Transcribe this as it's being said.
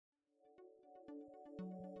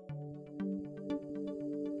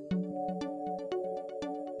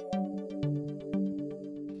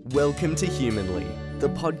Welcome to Humanly, the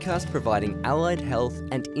podcast providing allied health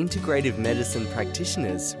and integrative medicine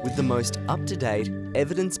practitioners with the most up-to-date,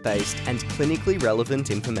 evidence-based and clinically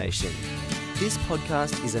relevant information. This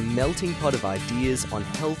podcast is a melting pot of ideas on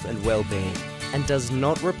health and well-being and does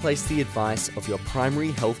not replace the advice of your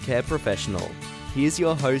primary healthcare professional. Here's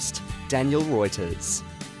your host, Daniel Reuters.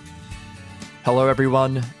 Hello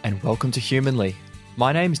everyone and welcome to Humanly.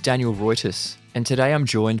 My name's Daniel Reuters and today I'm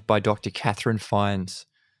joined by Dr. Catherine Fyans.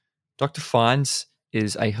 Dr. Fyans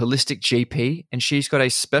is a holistic GP and she's got a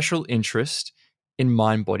special interest in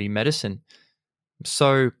mind-body medicine. I'm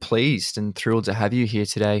so pleased and thrilled to have you here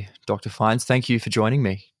today, Dr. Fyans. Thank you for joining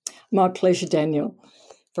me. My pleasure, Daniel.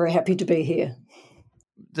 Very happy to be here.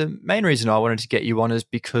 The main reason I wanted to get you on is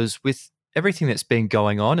because with everything that's been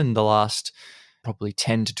going on in the last probably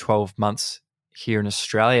 10 to 12 months here in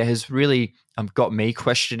Australia has really got me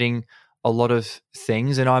questioning a lot of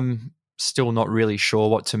things, and I'm still not really sure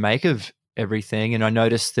what to make of everything. And I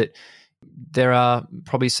noticed that there are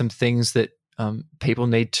probably some things that people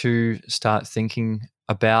need to start thinking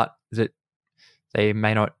about that they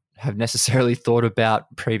may not have necessarily thought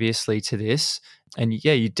about previously to this. And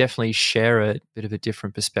yeah, you definitely share a bit of a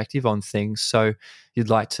different perspective on things. So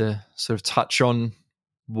you'd like to sort of touch on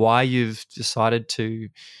why you've decided to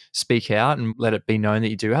speak out and let it be known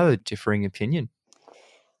that you do have a differing opinion.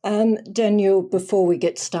 Daniel, before we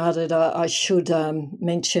get started, I should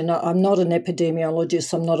mention I'm not an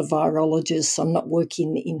epidemiologist, I'm not a virologist, I'm not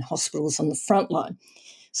working in hospitals on the front line,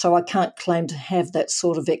 so I can't claim to have that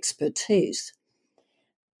sort of expertise.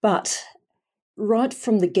 But right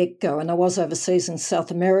from the get-go, and I was overseas in South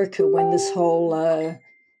America when this whole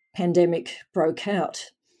pandemic broke out,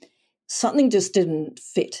 something just didn't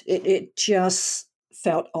fit. It just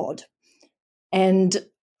felt odd. And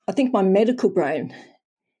I think my medical brain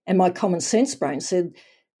and my common sense brain said,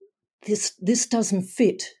 this doesn't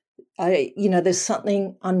fit. There's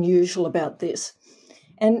something unusual about this.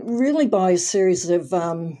 And really by a series of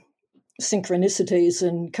synchronicities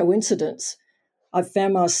and coincidence, I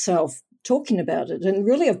found myself talking about it. And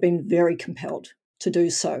really I've been very compelled to do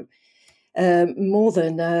so, more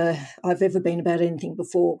than I've ever been about anything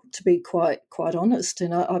before, to be quite honest.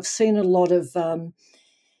 And I've seen a lot of,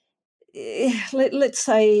 let's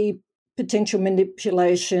say, potential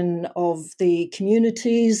manipulation of the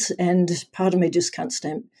communities, and part of me just can't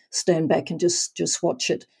stand back and just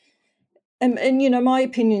watch it. And my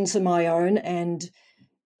opinions are my own, and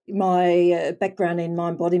my background in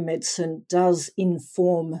mind-body medicine does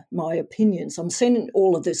inform my opinions. I'm seeing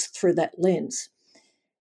all of this through that lens.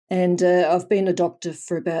 And I've been a doctor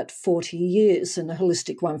for about 40 years and a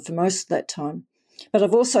holistic one for most of that time. But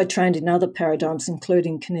I've also trained in other paradigms,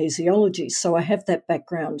 including kinesiology. So I have that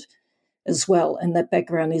background as well, and that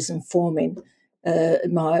background is informing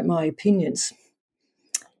my opinions.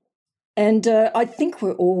 And I think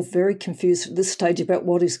we're all very confused at this stage about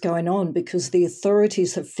what is going on, because the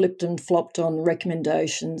authorities have flipped and flopped on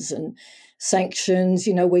recommendations and sanctions.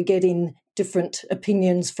 We're getting different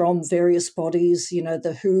opinions from various bodies. The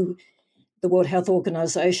WHO, the World Health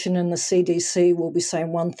Organization, and the CDC will be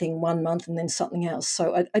saying one thing 1 month and then something else.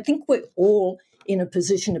 So I think we're all in a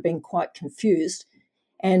position of being quite confused.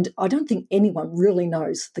 And I don't think anyone really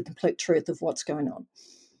knows the complete truth of what's going on.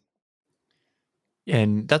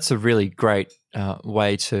 And that's a really great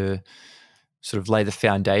way to sort of lay the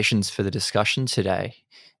foundations for the discussion today,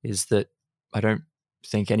 is that I don't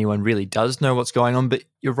think anyone really does know what's going on, but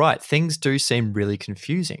you're right, things do seem really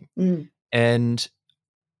confusing. And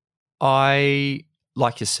I,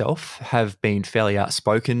 like yourself, have been fairly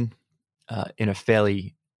outspoken in a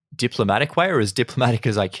fairly diplomatic way, or as diplomatic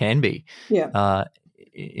as I can be.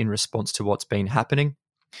 In response to what's been happening.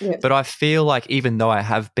 Yes. But I feel like even though I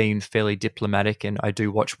have been fairly diplomatic and I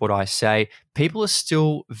do watch what I say, people are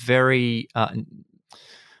still very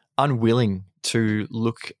unwilling to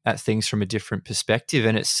look at things from a different perspective.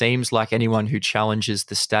 And it seems like anyone who challenges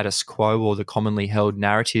the status quo or the commonly held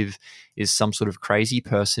narrative is some sort of crazy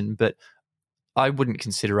person. But I wouldn't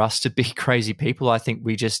consider us to be crazy people. I think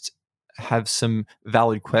we just have some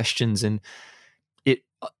valid questions, and it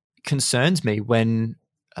concerns me when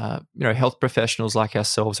health professionals like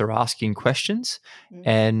ourselves are asking questions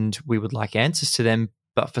and we would like answers to them,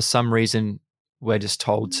 but for some reason we're just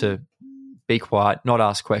told to be quiet, not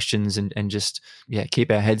ask questions, and just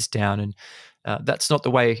keep our heads down. And that's not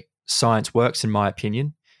the way science works, in my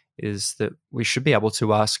opinion, is that we should be able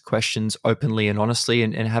to ask questions openly and honestly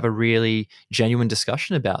and have a really genuine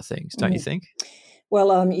discussion about things, don't you think?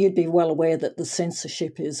 Well, you'd be well aware that the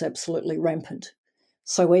censorship is absolutely rampant.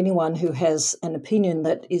 So anyone who has an opinion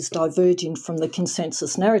that is diverging from the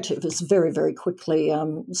consensus narrative is very, very quickly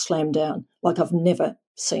slammed down, like I've never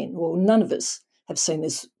seen, or none of us have seen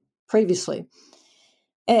this previously.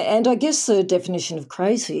 And I guess the definition of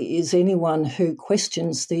crazy is anyone who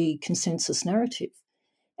questions the consensus narrative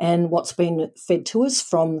and what's been fed to us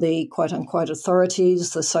from the quote-unquote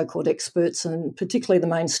authorities, the so-called experts, and particularly the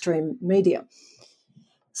mainstream media.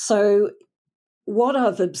 So what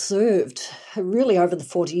I've observed really over the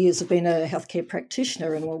 40 years of being a healthcare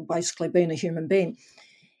practitioner and basically being a human being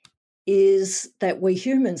is that we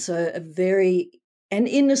humans are very and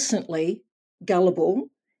innocently gullible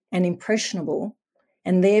and impressionable,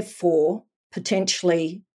 and therefore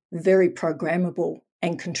potentially very programmable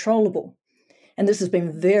and controllable. And this has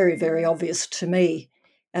been very, very obvious to me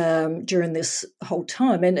during this whole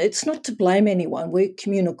time. And it's not to blame anyone. We're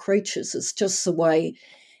communal creatures. It's just the way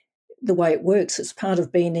it works. It's part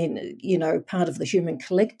of being part of the human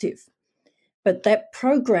collective. But that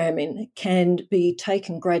programming can be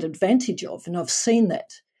taken great advantage of, and I've seen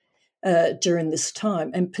that during this time,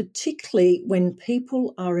 and particularly when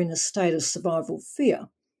people are in a state of survival fear.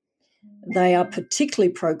 They are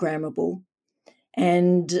particularly programmable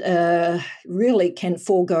and really can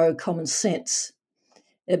forego common sense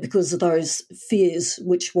because of those fears,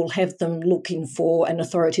 which will have them looking for an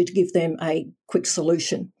authority to give them a quick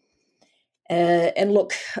solution. And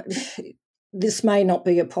look, this may not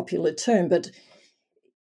be a popular term, but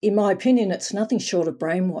in my opinion, it's nothing short of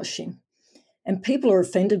brainwashing. And people are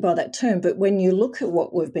offended by that term, but when you look at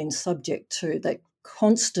what we've been subject to, that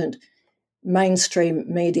constant mainstream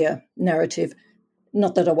media narrative,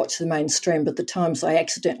 not that I watch the mainstream, but the times I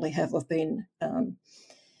accidentally have, I've been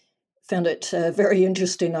found it very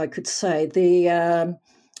interesting, I could say. The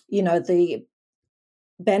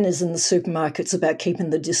banners in the supermarkets about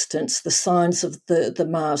keeping the distance, the signs of the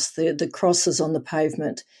masks, the crosses on the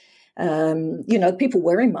pavement, people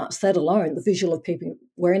wearing masks, that alone, the visual of people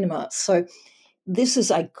wearing a mask. So this is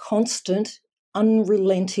a constant,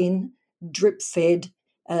 unrelenting, drip-fed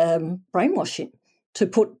brainwashing to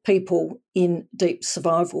put people in deep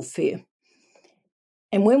survival fear.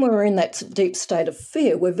 And when we're in that deep state of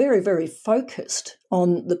fear, we're very, very focused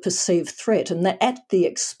on the perceived threat, and that at the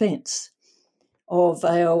expense of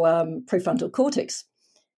our prefrontal cortex.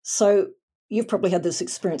 So you've probably had this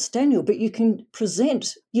experience, Daniel, but you can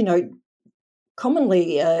present,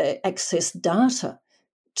 commonly accessed data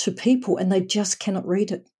to people and they just cannot read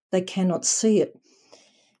it. They cannot see it.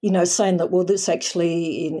 Saying that, well, this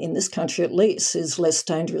actually, in this country at least, is less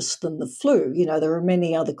dangerous than the flu. There are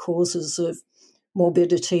many other causes of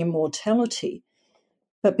morbidity and mortality.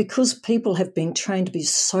 But because people have been trained to be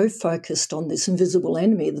so focused on this invisible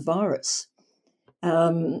enemy, the virus,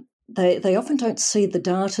 they often don't see the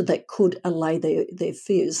data that could allay their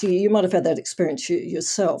fears. You might have had that experience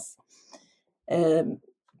yourself,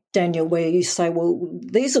 Daniel, where you say, well,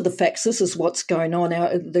 these are the facts, this is what's going on. Now,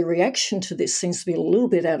 the reaction to this seems to be a little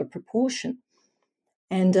bit out of proportion.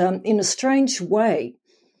 And in a strange way,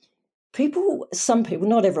 some people,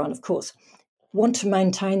 not everyone, of course, want to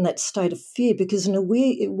maintain that state of fear because in a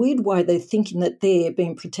weird way they're thinking that they're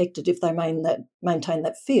being protected if they maintain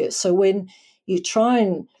that fear. So when you try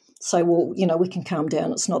and say, well, we can calm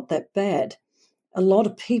down, it's not that bad, a lot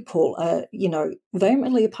of people,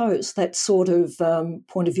 vehemently oppose that sort of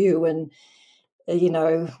point of view. And,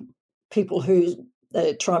 people who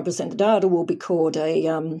try and present the data will be called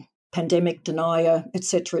a pandemic denier, et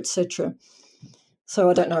cetera, et cetera. So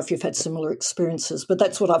I don't know if you've had similar experiences, but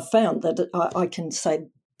that's what I've found, that I can say,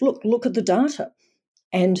 look at the data,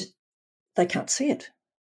 and they can't see it.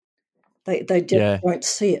 They just won't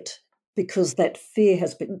see it because that fear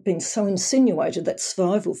has been so insinuated, that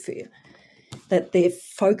survival fear, that they're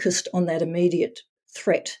focused on that immediate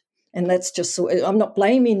threat. And that's just so, I'm not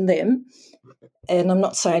blaming them, and I'm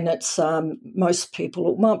not saying it's most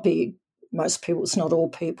people. It might be most people, it's not all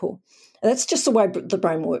people. That's just the way the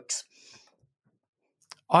brain works.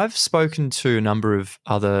 I've spoken to a number of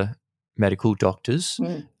other medical doctors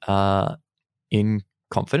in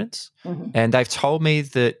confidence, and they've told me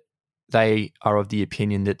that they are of the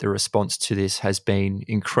opinion that the response to this has been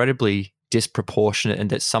incredibly disproportionate and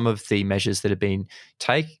that some of the measures that have been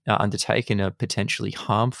undertaken are potentially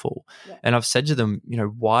harmful. Yeah. And I've said to them,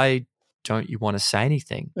 why don't you want to say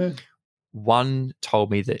anything? One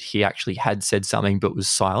told me that he actually had said something but was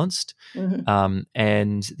silenced.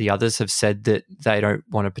 And the others have said that they don't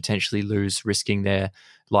want to potentially lose risking their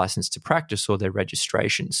license to practice or their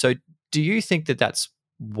registration. So do you think that that's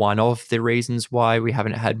one of the reasons why we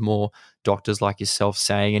haven't had more doctors like yourself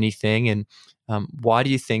saying anything? And why do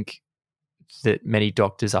you think that many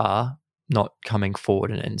doctors are not coming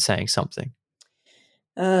forward and saying something?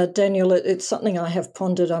 Daniel, it's something I have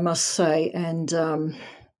pondered, I must say, and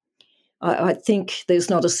I think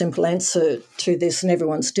there's not a simple answer to this, and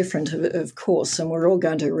everyone's different, of course, and we're all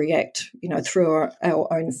going to react, through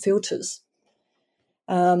our own filters.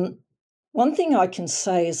 One thing I can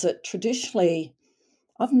say is that traditionally,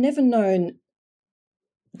 I've never known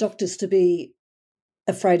doctors to be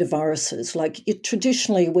afraid of viruses. Like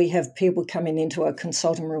traditionally, we have people coming into our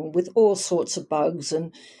consulting room with all sorts of bugs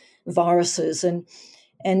and viruses, and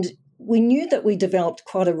we knew that we developed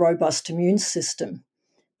quite a robust immune system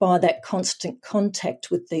by that constant contact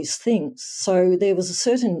with these things. So there was a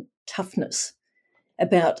certain toughness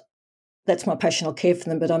about, that's my patient, I'll care for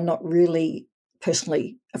them, but I'm not really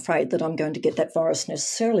personally afraid that I'm going to get that virus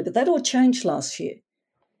necessarily. But that all changed last year.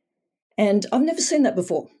 And I've never seen that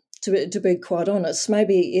before, to be quite honest.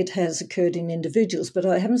 Maybe it has occurred in individuals, but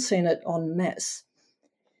I haven't seen it en masse.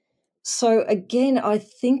 So again, I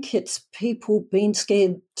think it's people being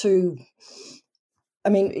scared to,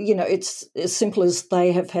 it's as simple as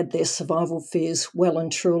they have had their survival fears well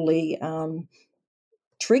and truly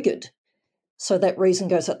triggered. So that reason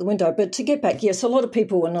goes out the window. But to get back, yes, a lot of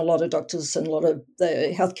people and a lot of doctors and a lot of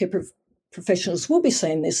the healthcare professionals will be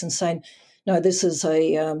seeing this and saying, no, this is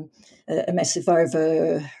a massive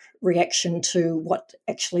overreaction to what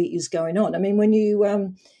actually is going on. I mean, when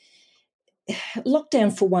you lock down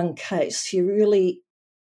for one case, you really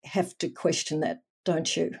have to question that,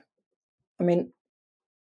 don't you? I mean,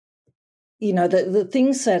 the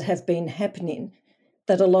things that have been happening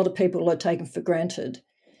that a lot of people are taking for granted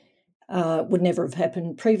would never have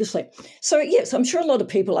happened previously. So, yes, I'm sure a lot of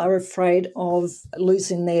people are afraid of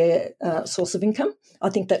losing their source of income. I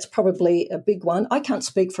think that's probably a big one. I can't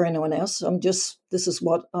speak for anyone else. This is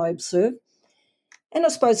what I observe. And I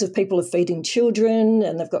suppose if people are feeding children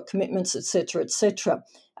and they've got commitments, et cetera,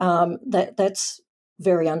 that's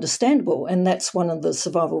very understandable. And that's one of the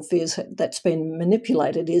survival fears that's been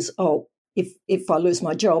manipulated is, if I lose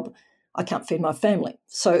my job, I can't feed my family.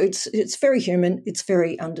 So it's very human. It's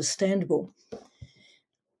very understandable.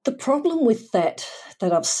 The problem with that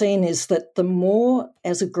I've seen is that the more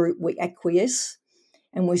as a group we acquiesce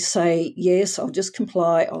and we say, yes, I'll just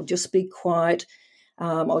comply, I'll just be quiet,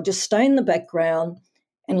 I'll just stay in the background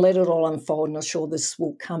and let it all unfold, and I'm sure this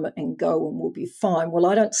will come and go and we'll be fine. Well,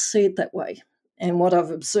 I don't see it that way. And what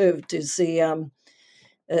I've observed is the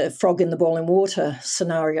frog in the boiling water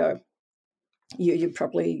scenario. You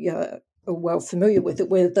probably are well familiar with it,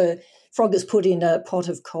 where the frog is put in a pot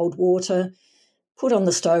of cold water, put on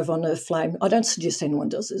the stove on a flame. I don't suggest anyone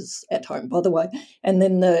does this at home, by the way. And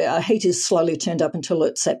then the heat is slowly turned up until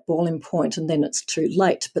it's at boiling point, and then it's too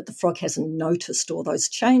late. But the frog hasn't noticed all those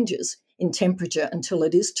changes in temperature until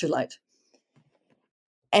it is too late.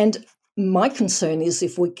 And my concern is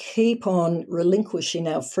if we keep on relinquishing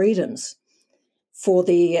our freedoms for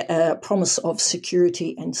the promise of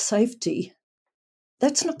security and safety,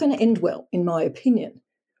 that's not going to end well, in my opinion.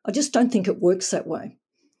 I just don't think it works that way.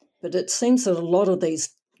 But it seems that a lot of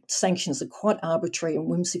these sanctions are quite arbitrary and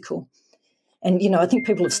whimsical. And, I think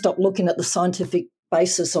people have stopped looking at the scientific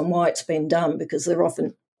basis on why it's been done, because there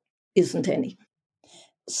often isn't any.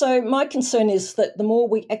 So my concern is that the more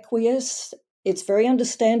we acquiesce, it's very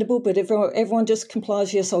understandable, but if everyone just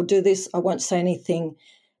complies, yes, I'll do this, I won't say anything,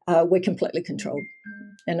 we're completely controlled.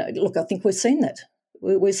 And look, I think we've seen that.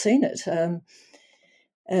 We've seen it.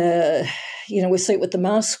 We see it with the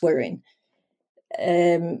mask wearing,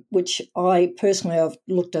 which I've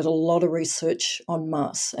looked at a lot of research on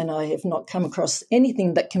masks, and I have not come across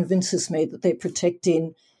anything that convinces me that they're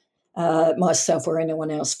protecting myself or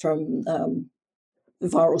anyone else from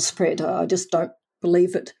viral spread. I just don't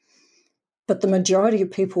believe it. But the majority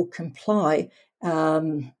of people comply,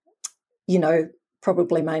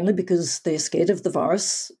 probably mainly because they're scared of the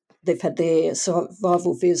virus. They've had their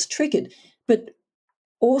survival fears triggered. But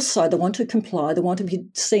also they want to comply. They want to be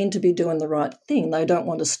seen to be doing the right thing. They don't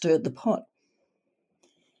want to stir the pot.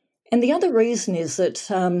 And the other reason is that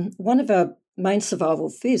one of our main survival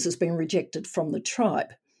fears has been rejected from the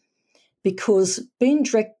tribe, because being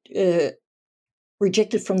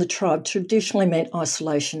rejected from the tribe traditionally meant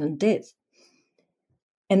isolation and death.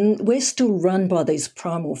 And we're still run by these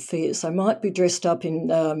primal fears. They might be dressed up in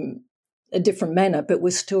a different manner, but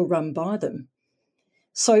we're still run by them.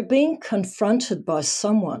 So being confronted by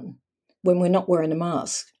someone when we're not wearing a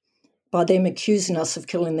mask, by them accusing us of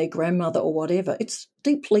killing their grandmother or whatever, it's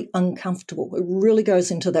deeply uncomfortable. It really goes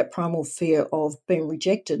into that primal fear of being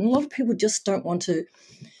rejected. And a lot of people just don't want to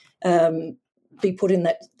be put in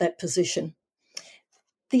that position.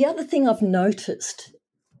 The other thing I've noticed,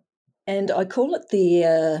 and I call it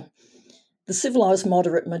the civilised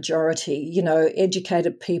moderate majority,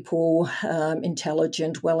 educated people,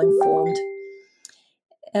 intelligent, well-informed,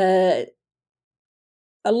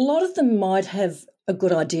 a lot of them might have a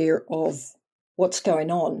good idea of what's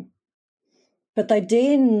going on, but they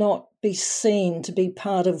dare not be seen to be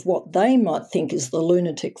part of what they might think is the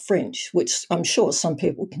lunatic fringe, which I'm sure some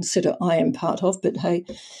people consider I am part of, but hey.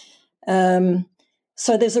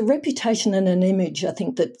 So there's a reputation and an image, I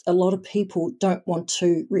think, that a lot of people don't want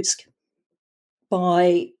to risk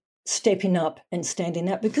by stepping up and standing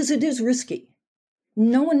out, because it is risky.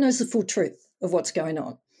 No one knows the full truth of what's going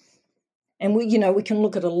on. And we can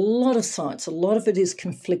look at a lot of science. A lot of it is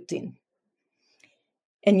conflicting.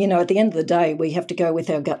 And, at the end of the day, we have to go with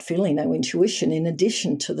our gut feeling, our intuition, in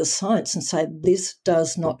addition to the science, and say, this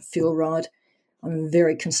does not feel right. I'm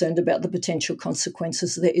very concerned about the potential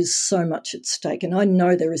consequences. There is so much at stake, and I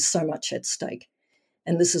know there is so much at stake.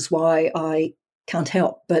 And this is why I can't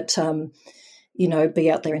help but,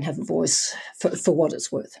 be out there and have a voice for what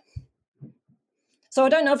it's worth. So I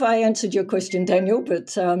don't know if I answered your question, Daniel,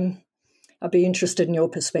 but I'd be interested in your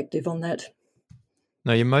perspective on that.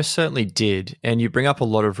 No, you most certainly did. And you bring up a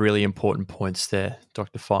lot of really important points there,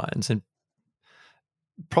 Dr. Fyans. And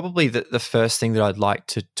probably the first thing that I'd like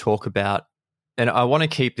to talk about, and I want to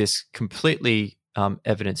keep this completely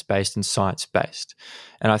evidence-based and science-based.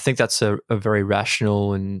 And I think that's a very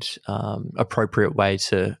rational and appropriate way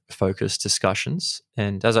to focus discussions.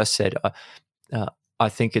 And as I said, I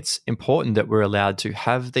think it's important that we're allowed to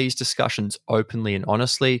have these discussions openly and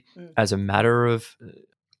honestly as a matter of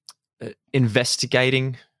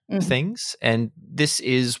investigating things. And this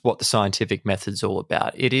is what the scientific method's all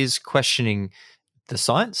about. It is questioning the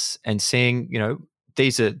science and seeing,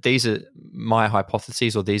 these are my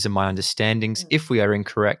hypotheses, or these are my understandings. If we are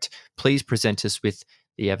incorrect, please present us with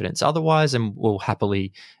the evidence otherwise, and we'll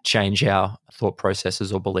happily change our thought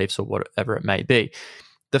processes or beliefs or whatever it may be.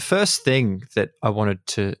 The first thing that I wanted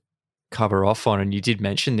to cover off on, and you did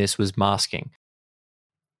mention this, was masking.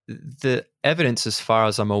 The evidence, as far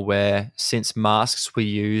as I'm aware, since masks were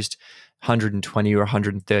used 120 or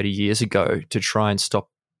 130 years ago to try and stop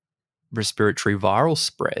respiratory viral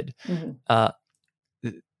spread,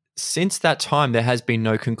 since that time, there has been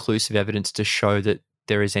no conclusive evidence to show that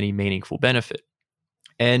there is any meaningful benefit.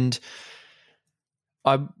 And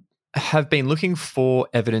I have been looking for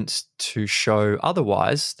evidence to show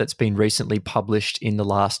otherwise that's been recently published in the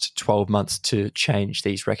last 12 months to change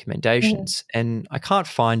these recommendations. And I can't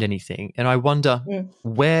find anything. And I wonder,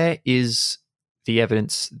 where is the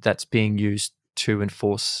evidence that's being used to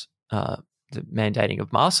enforce the mandating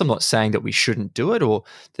of masks? I'm not saying that we shouldn't do it, or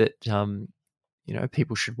that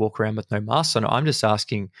people should walk around with no masks on. I'm just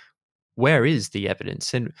asking, where is the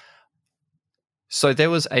evidence? And so there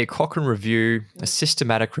was a Cochrane review, a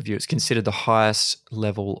systematic review. It's considered the highest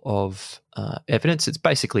level of evidence. It's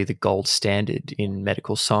basically the gold standard in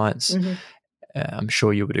medical science. I'm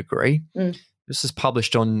sure you would agree. This was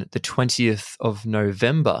published on the 20th of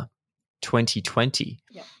November, 2020.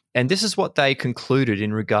 And this is what they concluded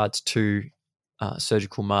in regards to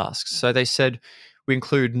surgical masks. So they said, we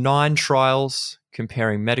include 9 trials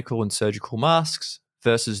comparing medical and surgical masks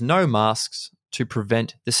versus no masks to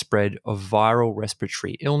prevent the spread of viral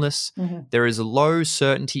respiratory illness. There is low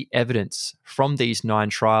certainty evidence from these 9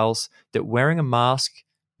 trials that wearing a mask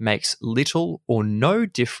makes little or no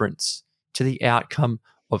difference to the outcome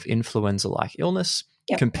of influenza-like illness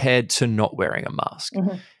compared to not wearing a mask.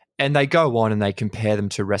 And they go on and they compare them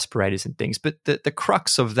to respirators and things. But the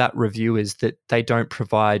crux of that review is that they don't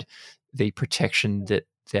provide the protection that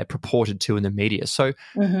they're purported to in the media. So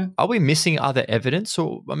are we missing other evidence?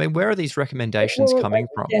 Or, where are these recommendations coming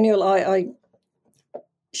from? Daniel, I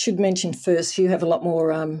should mention first, you have a lot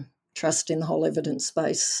more trust in the whole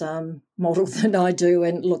evidence-based model than I do.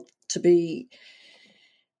 And look, to be,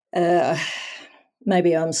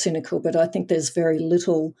 maybe I'm cynical, but I think there's very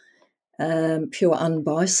little pure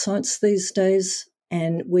unbiased science these days.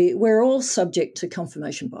 And we're all subject to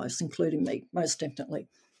confirmation bias, including me, most definitely.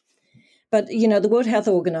 But, the World Health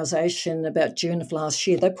Organization, about June of last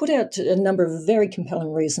year, they put out a number of very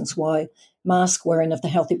compelling reasons why mask wearing of the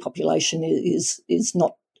healthy population is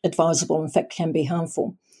not advisable, in fact, can be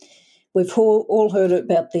harmful. We've all heard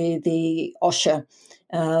about the OSHA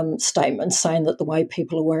statement saying that the way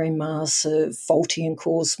people are wearing masks are faulty and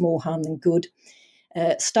cause more harm than good.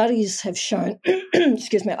 Studies have shown,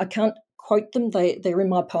 excuse me, I can't quote them, they're in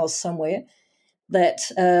my pile somewhere, that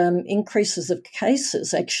increases of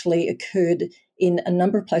cases actually occurred in a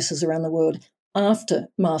number of places around the world after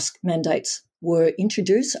mask mandates were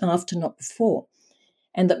introduced, after, not before,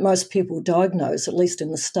 and that most people diagnosed, at least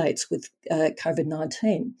in the States, with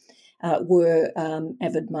COVID-19 were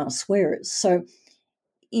avid mask wearers. So,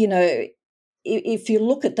 if you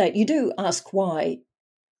look at that, you do ask why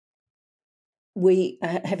we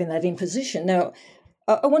are having that imposition. Now,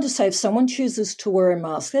 I want to say if someone chooses to wear a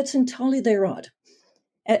mask, that's entirely their right.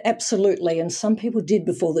 Absolutely. And some people did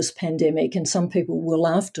before this pandemic and some people will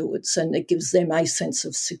afterwards, and it gives them a sense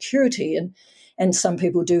of security. And some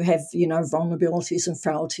people do have, vulnerabilities and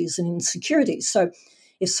frailties and insecurities. So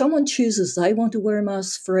if someone chooses they want to wear a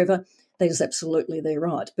mask forever, that is absolutely their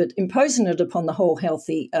right. But imposing it upon the whole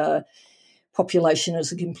healthy population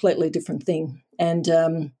is a completely different thing. And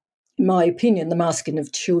in my opinion, the masking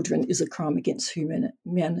of children is a crime against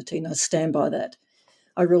humanity, and I stand by that.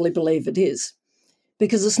 I really believe it is.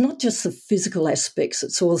 Because it's not just the physical aspects,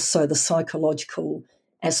 it's also the psychological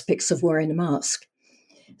aspects of wearing a mask.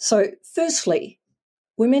 So firstly,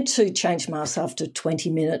 we're meant to change masks after 20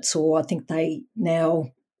 minutes, or I think they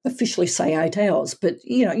now officially say 8 hours, but,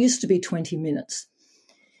 it used to be 20 minutes.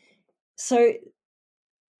 So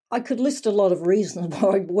I could list a lot of reasons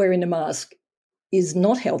why wearing a mask is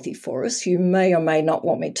not healthy for us. You may or may not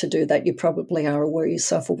want me to do that. You probably are aware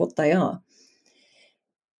yourself of what they are.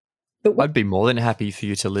 But I'd be more than happy for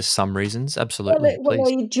you to list some reasons. Absolutely, well,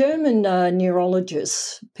 please. a German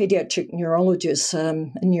neurologist, pediatric neurologist, a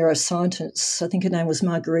neuroscientist, I think her name was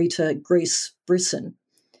Margarita Gries-Brisson,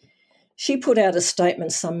 she put out a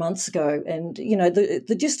statement some months ago, and,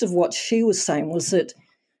 the gist of what she was saying was that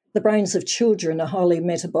the brains of children are highly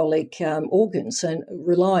metabolic organs and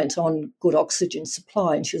reliant on good oxygen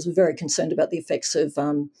supply, and she was very concerned about the effects of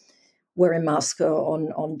wearing masks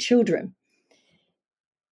on children.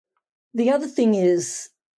 The other thing is,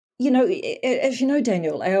 as you know,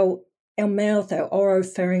 Daniel, our mouth, our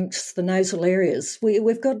oropharynx, the nasal areas,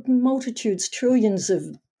 we've got multitudes, trillions of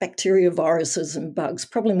bacteria, viruses and bugs,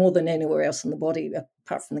 probably more than anywhere else in the body,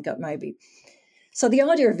 apart from the gut maybe. So the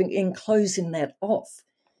idea of enclosing that off,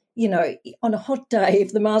 on a hot day,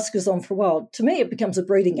 if the mask is on for a while, to me it becomes a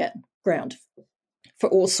breeding ground for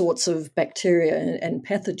all sorts of bacteria and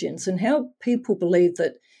pathogens, and how people believe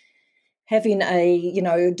that having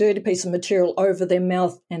a dirty piece of material over their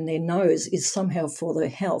mouth and their nose is somehow for their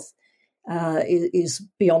health is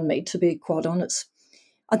beyond me, to be quite honest.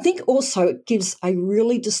 I think also it gives a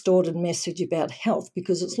really distorted message about health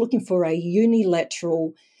because it's looking for a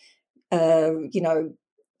unilateral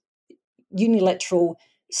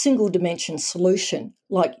single dimension solution,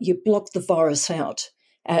 like you block the virus out,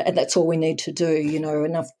 and that's all we need to do.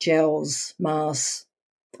 Enough gels, masks,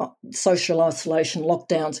 social isolation,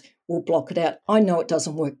 lockdowns will block it out. I know it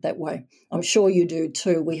doesn't work that way. I'm sure you do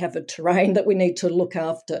too. We have a terrain that we need to look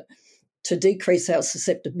after to decrease our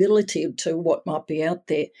susceptibility to what might be out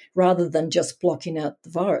there rather than just blocking out the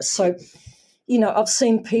virus. So, I've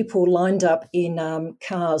seen people lined up in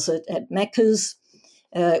cars at Macca's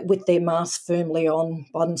with their masks firmly on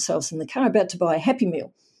by themselves in the car, about to buy a Happy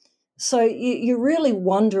Meal. So you really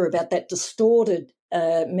wonder about that distorted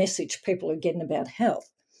message people are getting about health.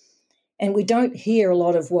 And we don't hear a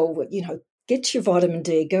lot of, get your vitamin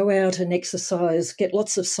D, go out and exercise, get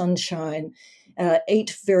lots of sunshine,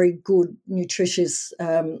 eat very good, nutritious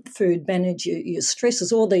food, manage your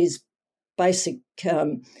stresses, all these basic,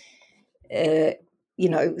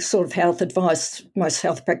 sort of health advice most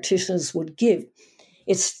health practitioners would give.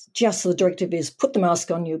 It's just the directive is put the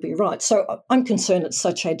mask on, you'll be right. So I'm concerned it's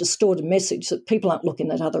such a distorted message that people aren't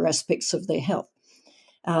looking at other aspects of their health.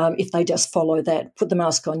 If they just follow that, put the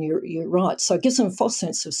mask on, you're right. So it gives them a false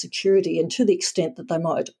sense of security, and to the extent that they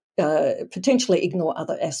might potentially ignore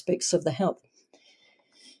other aspects of the health.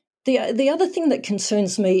 The other thing that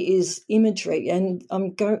concerns me is imagery, and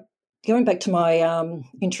I'm going back to my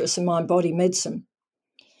interest in mind-body medicine.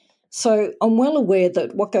 So I'm well aware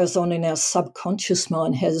that what goes on in our subconscious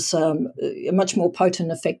mind has a much more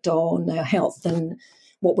potent effect on our health than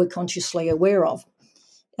what we're consciously aware of.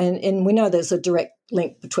 And we know there's a direct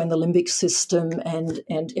link between the limbic system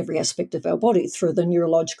and every aspect of our body through the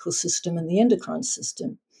neurological system and the endocrine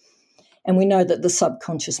system. And we know that the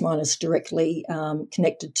subconscious mind is directly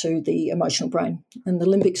connected to the emotional brain and the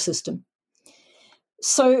limbic system.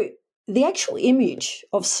 So the actual image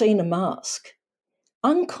of seeing a mask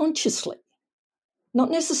unconsciously, not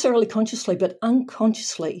necessarily consciously, but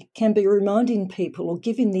unconsciously, can be reminding people or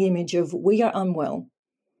giving the image of we are unwell,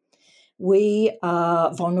 we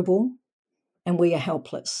are vulnerable, and we are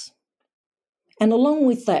helpless. And along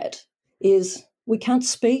with that is we can't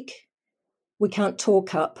speak, we can't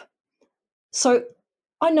talk up. So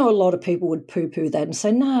I know a lot of people would poo-poo that and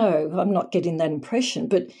say, no, I'm not getting that impression.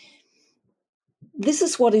 But this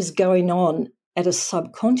is what is going on at a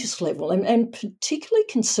subconscious level. And particularly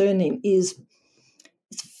concerning is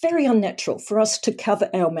it's very unnatural for us to cover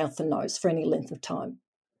our mouth and nose for any length of time.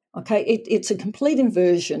 Okay, it's a complete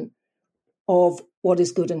inversion of what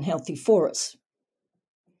is good and healthy for us.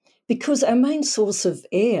 because our main source of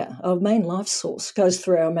air, our main life source, goes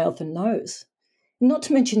through our mouth and nose, not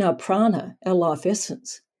to mention our prana, our life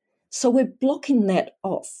essence. So we're blocking that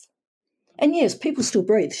off. And yes, people still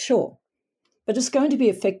breathe, sure, but it's going to be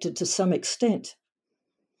affected to some extent.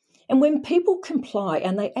 And when people comply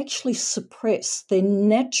and they actually suppress their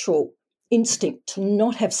natural instinct to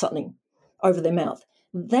not have something over their mouth,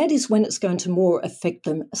 that is when it's going to more affect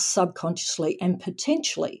them subconsciously and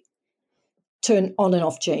potentially turn on and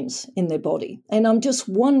off genes in their body. And I'm just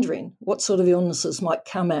wondering what sort of illnesses might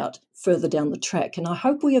come out further down the track. And I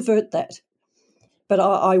hope we avert that. But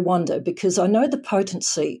I wonder, because I know the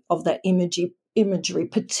potency of that imagery,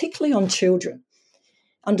 particularly on children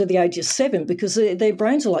under the age of 7, because their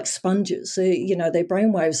brains are like sponges. Their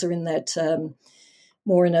brain waves are in that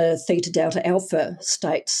more in a theta, delta, alpha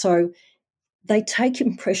state. So they take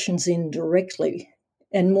impressions in directly,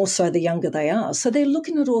 and more so the younger they are. So they're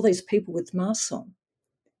looking at all these people with masks on,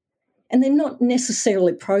 and they're not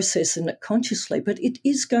necessarily processing it consciously, but it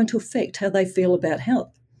is going to affect how they feel about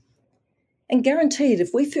health. And guaranteed, if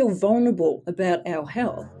we feel vulnerable about our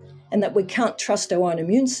health and that we can't trust our own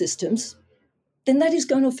immune systems, then that is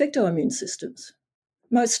going to affect our immune systems,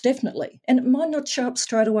 most definitely. And it might not show up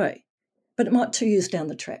straight away, but it might 2 years down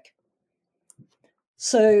the track.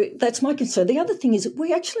 So that's my concern. The other thing is that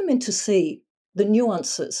we're actually meant to see the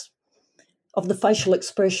nuances of the facial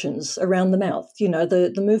expressions around the mouth,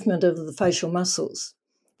 the movement of the facial muscles.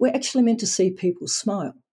 We're actually meant to see people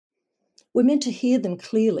smile. We're meant to hear them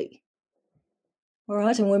clearly, all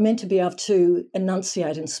right? And we're meant to be able to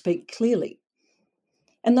enunciate and speak clearly.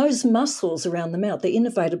 And those muscles around the mouth, they're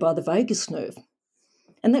innervated by the vagus nerve.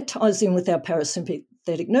 And that ties in with our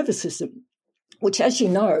parasympathetic nervous system, which, as you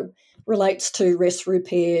know, relates to rest,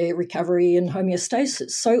 repair, recovery, and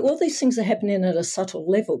homeostasis. So all these things are happening at a subtle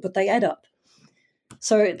level, but they add up.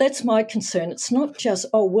 So that's my concern. It's not just,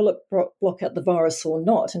 will it block out the virus or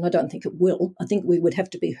not? And I don't think it will. I think we would have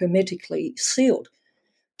to be hermetically sealed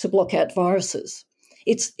to block out viruses.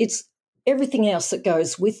 It's everything else that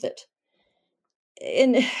goes with it.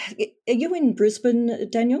 And are you in Brisbane,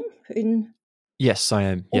 Daniel? Yes, I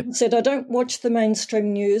am. Yep. I said I don't watch the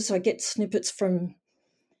mainstream news. I get snippets from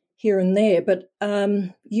here and there. But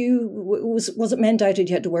was it mandated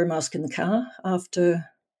you had to wear a mask in the car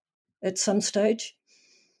at some stage?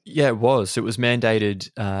 Yeah, it was. It was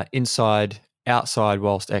mandated inside, outside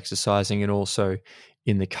whilst exercising, and also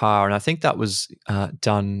in the car. And I think that was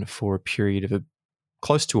done for a period of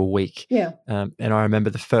close to a week. Yeah. And I remember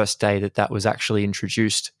the first day that was actually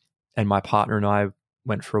introduced, and my partner and I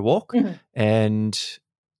went for a walk. Mm-hmm. And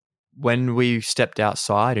when we stepped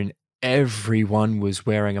outside and everyone was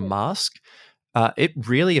wearing a mask, it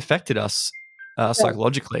really affected us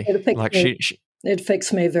psychologically. It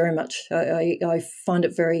affects me very much. I find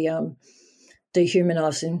it very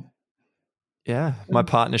dehumanizing. Yeah. My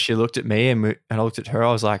partner, she looked at me and I looked at her.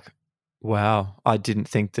 I was like, wow, I didn't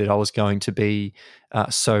think that I was going to be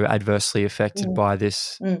so adversely affected by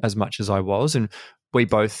this as much as I was. And we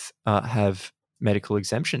both have medical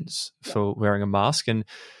exemptions for wearing a mask. And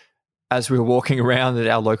as we were walking around at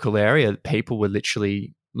our local area, people were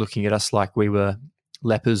literally looking at us like we were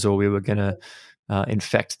lepers or we were going to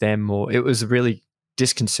infect them. Or it was really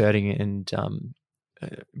disconcerting, and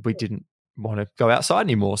we didn't want to go outside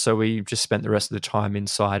anymore. So we just spent the rest of the time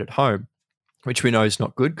inside at home, which we know is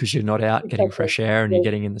not good because you're not out getting fresh air and you're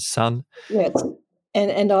getting in the sun. Yeah,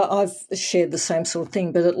 and I've shared the same sort of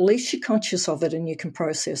thing, but at least you're conscious of it and you can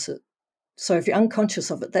process it. So if you're unconscious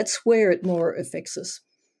of it, that's where it more affects us,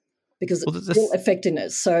 because it's still affecting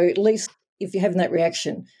us. So at least if you're having that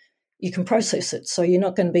reaction, you can process it. So you're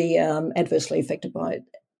not going to be adversely affected by it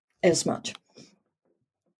as much.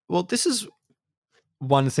 Well, this is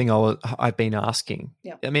one thing I've been asking.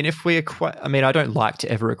 Yeah. I mean, I don't like to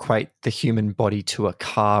ever equate the human body to a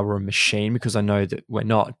car or a machine because I know that we're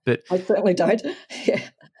not. But I certainly don't. Yeah.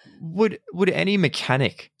 Would any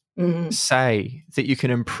mechanic say that you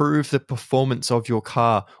can improve the performance of your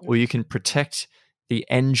car, or you can protect the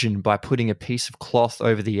engine by putting a piece of cloth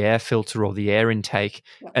over the air filter or the air intake,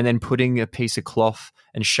 and then putting a piece of cloth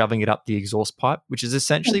and shoving it up the exhaust pipe, which is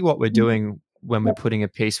essentially what we're doing when we're putting a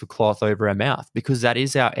piece of cloth over our mouth, because that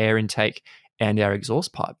is our air intake and our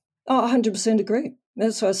exhaust pipe? Oh, 100% agree.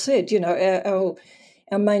 That's what I said.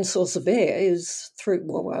 Our main source of air is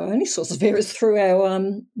our only source of air is through our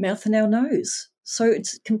mouth and our nose. So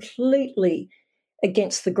it's completely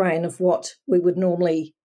against the grain of what we would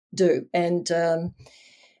normally do. And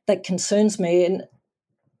that concerns me. And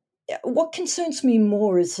what concerns me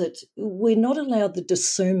more is that we're not allowed the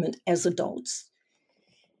discernment as adults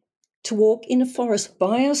to walk in a forest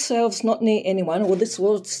by ourselves, not near anyone. Well, this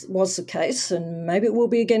was the case, and maybe it will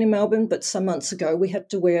be again in Melbourne, but some months ago we had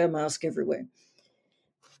to wear a mask everywhere.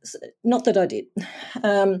 Not that I did.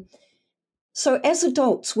 So as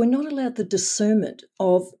adults, we're not allowed the discernment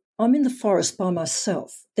of, I'm in the forest by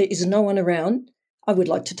myself. There is no one around. I would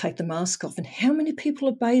like to take the mask off. And how many people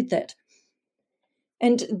obeyed that?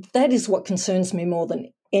 And that is what concerns me more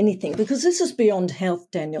than anything, because this is beyond health,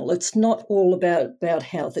 Daniel. It's not all about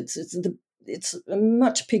health. It's a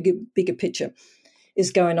much bigger picture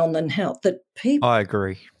is going on than health. That I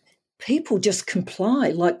agree. People just comply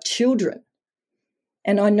like children.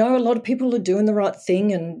 And I know a lot of people are doing the right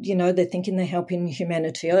thing and, they're thinking they're helping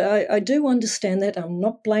humanity. I do understand that. I'm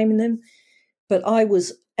not blaming them. But I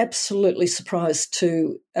was absolutely surprised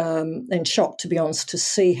and shocked, to be honest, to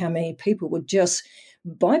see how many people would just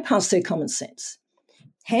bypass their common sense,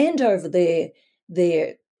 hand over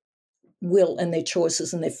their will and their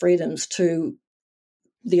choices and their freedoms to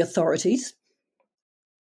the authorities.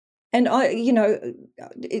 And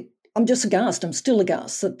I'm just aghast. I'm still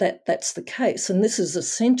aghast that's the case. And this is a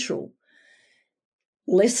central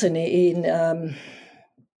lesson in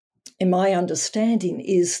my understanding,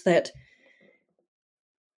 is that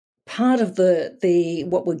part of the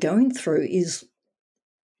what we're going through is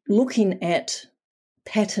looking at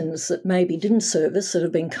patterns that maybe didn't serve us, that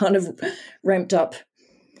have been kind of ramped up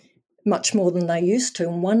much more than they used to.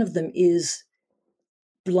 And one of them is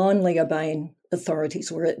blindly obeying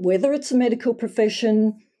authorities, whether it's a medical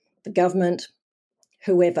profession, the government,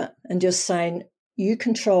 whoever, and just saying, you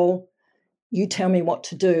control, you tell me what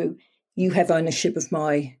to do, you have ownership of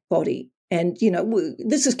my body. And,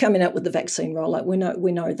 this is coming out with the vaccine rollout.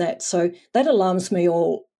 We know that. So that alarms me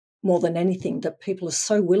all more than anything, that people are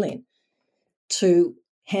so willing to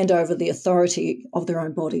hand over the authority of their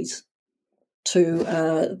own bodies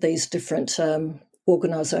to these different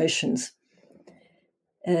organisations.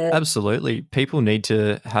 Absolutely. People need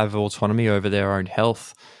to have autonomy over their own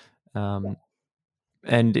health. And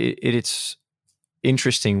it's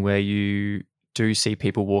interesting where you do see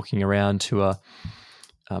people walking around who are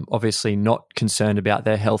obviously not concerned about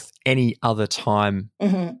their health any other time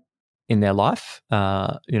in their life.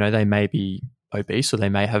 They may be obese or they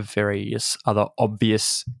may have various other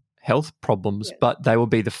obvious health problems, but they will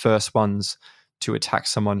be the first ones to attack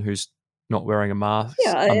someone who's not wearing a mask,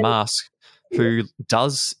 who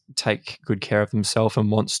does take good care of themselves and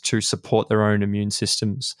wants to support their own immune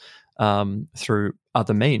systems through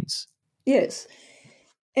other means. Yes.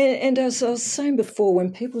 And as I was saying before,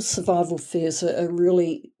 when people's survival fears are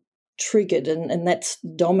really triggered and that's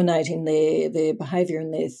dominating their behaviour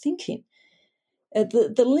and their thinking,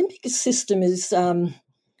 the limbic system is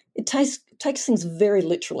it takes things very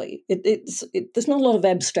literally. There's not a lot of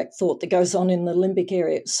abstract thought that goes on in the limbic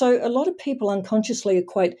area. So a lot of people unconsciously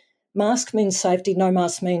equate mask means safety, no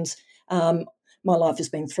mask means my life has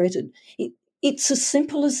been threatened. It's as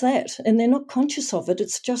simple as that, and they're not conscious of it.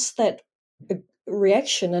 It's just that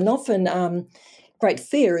reaction, and often great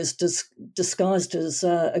fear is disguised as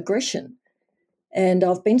aggression. And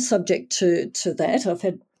I've been subject to that. I've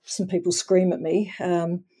had some people scream at me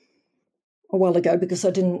a while ago because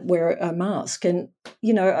I didn't wear a mask. And,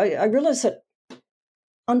 I realised that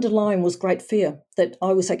underlying was great fear, that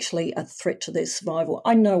I was actually a threat to their survival.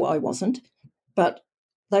 I know I wasn't, but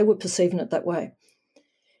they were perceiving it that way.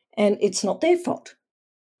 And it's not their fault.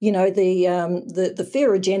 The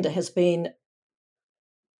fear agenda has been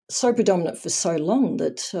so predominant for so long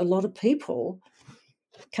that a lot of people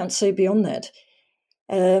can't see beyond that.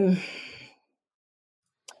 And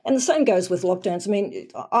the same goes with lockdowns. I mean,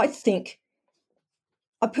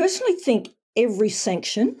 I personally think every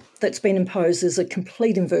sanction that's been imposed is a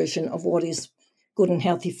complete inversion of what is good and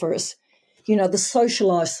healthy for us. The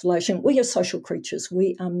social isolation, we are social creatures.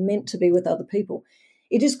 We are meant to be with other people.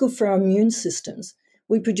 It is good for our immune systems.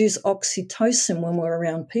 We produce oxytocin when we're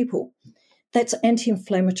around people. That's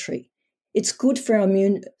anti-inflammatory. It's good for our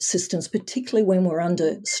immune systems, particularly when we're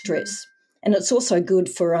under stress. And it's also good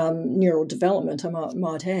for neural development, I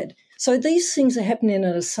might add. So these things are happening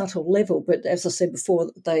at a subtle level, but as I said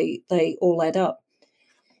before, they all add up.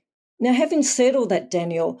 Now, having said all that,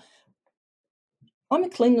 Daniel, I'm a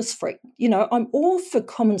cleanliness freak. I'm all for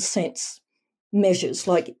common sense measures,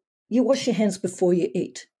 like you wash your hands before you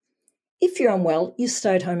eat. If you're unwell, you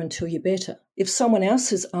stay at home until you're better. If someone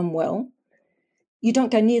else is unwell, you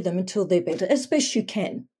don't go near them until they're better, as best you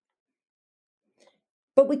can.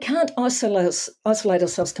 But we can't isolate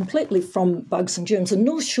ourselves completely from bugs and germs, and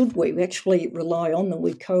nor should we. We actually rely on them.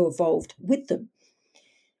 We co-evolved with them.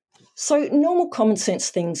 So normal common sense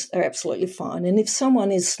things are absolutely fine. And if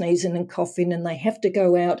someone is sneezing and coughing and they have to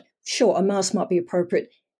go out, sure, a mask might be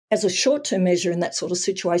appropriate as a short-term measure in that sort of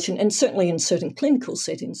situation, and certainly in certain clinical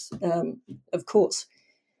settings, of course.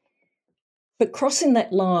 But crossing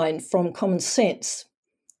that line from common sense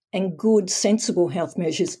and good, sensible health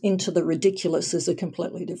measures into the ridiculous is a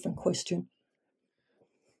completely different question.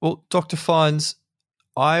 Well, Dr. Fyans,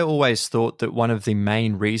 I always thought that one of the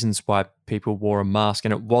main reasons why people wore a mask,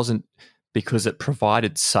 and it wasn't because it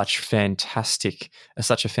provided such a fantastic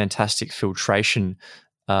filtration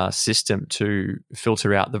system to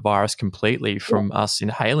filter out the virus completely from us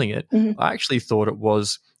inhaling it. Mm-hmm. I actually thought it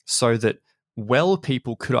was so that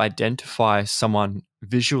people could identify someone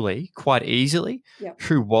visually quite easily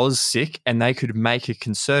who was sick, and they could make a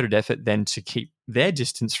concerted effort then to keep their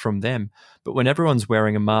distance from them. But when everyone's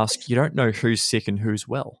wearing a mask, you don't know who's sick and who's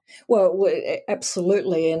well. Well,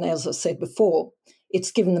 absolutely. And as I said before,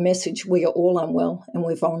 it's given the message we are all unwell and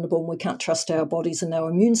we're vulnerable and we can't trust our bodies and our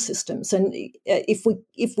immune systems. And if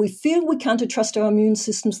we feel we can't trust our immune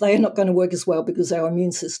systems, they are not going to work as well, because our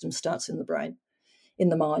immune system starts in the brain, in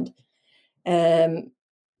the mind.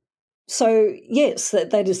 So, yes,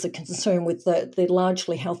 that is the concern with the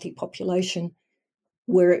largely healthy population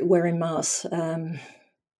wearing masks.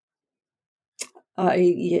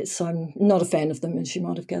 Yes, I'm not a fan of them, as you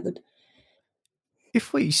might have gathered.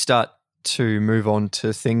 If we start to move on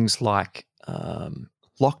to things like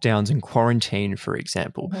lockdowns and quarantine, for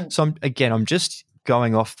example. Mm-hmm. So I'm just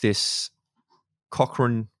going off this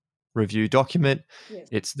Cochrane review document. Yes.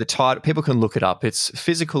 It's the title. People can look it up. It's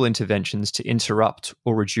physical interventions to interrupt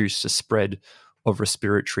or reduce the spread of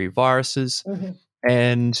respiratory viruses. Mm-hmm.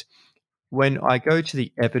 And when I go to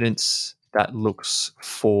the evidence that looks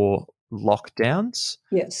for lockdowns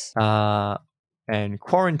Yes. and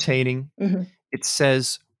quarantining, Mm-hmm. it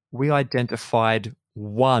says we identified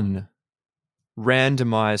one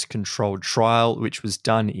randomized controlled trial, which was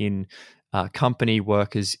done in company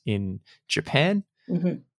workers in Japan.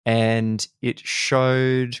 Mm-hmm. And it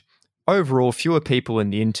showed overall fewer people in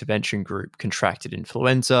the intervention group contracted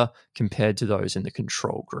influenza compared to those in the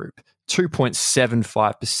control group.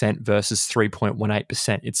 2.75% versus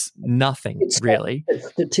 3.18%. It's nothing, really. It's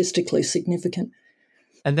statistically significant.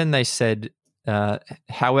 And then they said,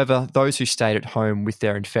 however, those who stayed at home with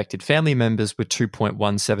their infected family members were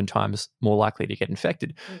 2.17 times more likely to get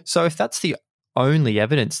infected. So if that's the only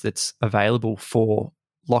evidence that's available for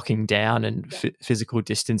locking down and physical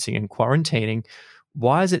distancing and quarantining,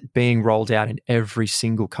 why is it being rolled out in every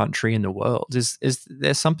single country in the world? Is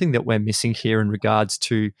there something that we're missing here in regards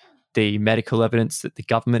to the medical evidence that the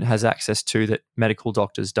government has access to that medical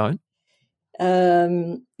doctors don't?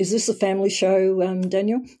 Is this a family show,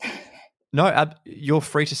 Daniel? No, you're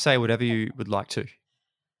free to say whatever you would like to.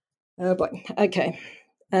 Okay.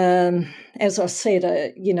 As I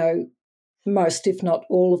said, most, if not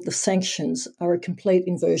all, of the sanctions are a complete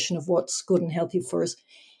inversion of what's good and healthy for us,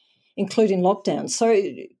 including lockdown. So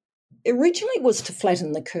originally it was to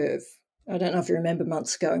flatten the curve. I don't know if you remember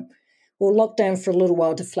months ago. Or lockdown for a little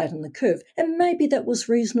while to flatten the curve. And maybe that was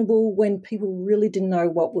reasonable when people really didn't know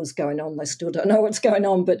what was going on. They still don't know what's going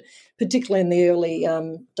on, but particularly in the early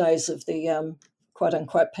days of the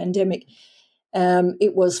quote-unquote pandemic,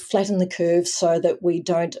 it was flatten the curve so that we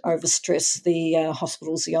don't overstress the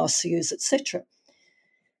hospitals, the ICUs, etc.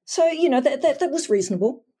 So, that was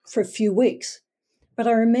reasonable for a few weeks. But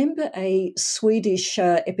I remember a Swedish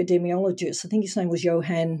epidemiologist, I think his name was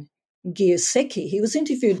Johan Giesecke. He was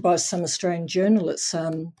interviewed by some Australian journalists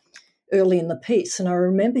early in the piece, and I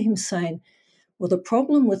remember him saying, well, the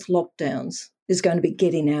problem with lockdowns is going to be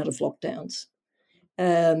getting out of lockdowns.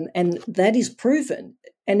 And that is proven.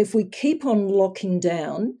 And if we keep on locking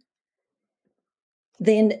down,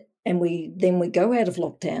 then we go out of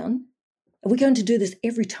lockdown, are we going to do this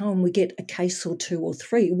every time we get a case or two or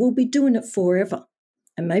three? We'll be doing it forever.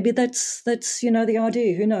 And maybe that's the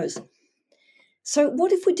idea, who knows? So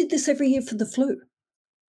what if we did this every year for the flu?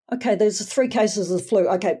 Okay, there's 3 cases of the flu.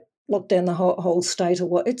 Okay, lock down the whole state or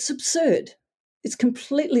what? It's absurd. It's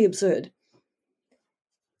completely absurd.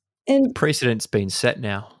 And the precedent's been set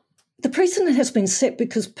now. The precedent has been set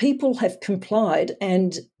because people have complied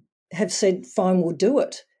and have said, fine, we'll do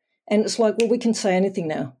it. And it's like, well, we can say anything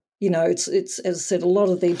now. It's as I said, a lot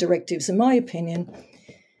of the directives, in my opinion,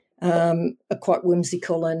 are quite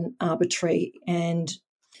whimsical and arbitrary. And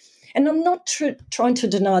I'm not trying to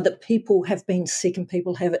deny that people have been sick and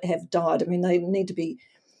people have died. I mean, they need to be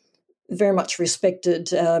very much respected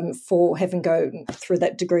for having gone through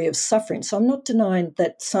that degree of suffering. So I'm not denying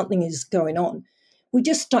that something is going on. We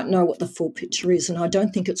just don't know what the full picture is, and I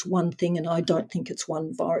don't think it's one thing, and I don't think it's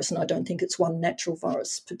one virus, and I don't think it's one natural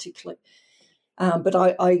virus particularly. But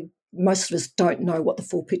I most of us don't know what the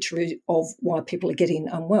full picture is of why people are getting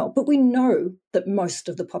unwell, but we know that most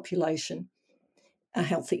of the population are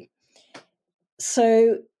healthy.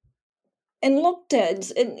 So, and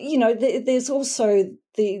lockdowns, and there's also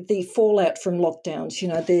the fallout from lockdowns.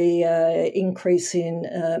 The increase in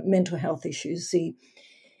mental health issues, the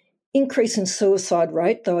increase in suicide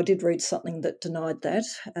rate. Though I did read something that denied that.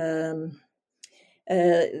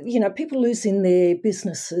 People losing their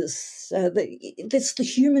businesses. That's the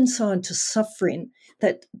human side to suffering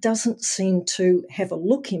that doesn't seem to have a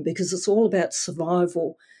look in, because it's all about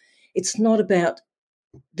survival. It's not about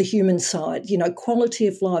the human side. Quality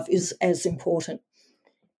of life is as important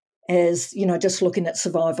as, just looking at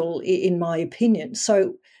survival, in my opinion.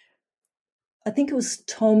 So I think it was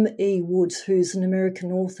Tom E. Woods, who's an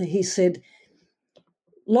American author. He said,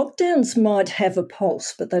 lockdowns might have a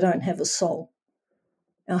pulse, but they don't have a soul.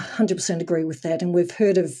 I 100% agree with that. And we've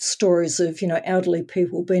heard of stories of, elderly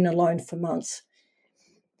people being alone for months.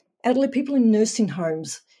 Elderly people in nursing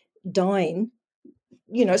homes dying,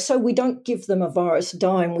 so we don't give them a virus,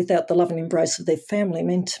 dying without the love and embrace of their family. I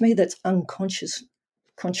mean, to me, that's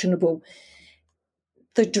unconscionable.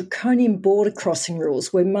 The draconian border crossing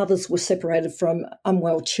rules where mothers were separated from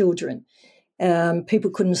unwell children.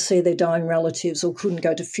 People couldn't see their dying relatives or couldn't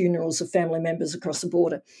go to funerals of family members across the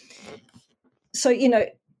border. So,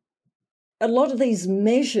 a lot of these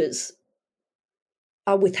measures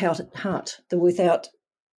are without heart. They're without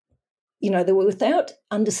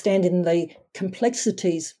understanding the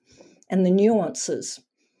complexities and the nuances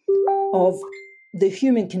of the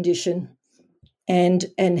human condition and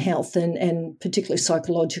health, and particularly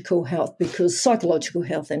psychological health, because psychological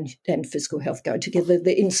health and physical health go together.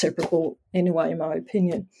 They're inseparable anyway, in my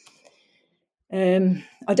opinion.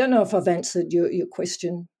 I don't know if I've answered your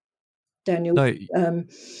question, Daniel. No,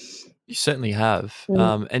 you certainly have.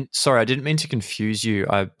 And sorry, I didn't mean to confuse you.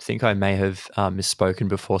 I think I may have misspoken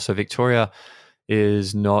before. So Victoria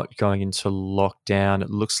is not going into lockdown. It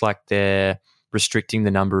looks like they're restricting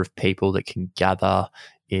the number of people that can gather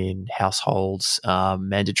in households,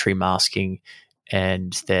 mandatory masking,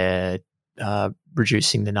 and they're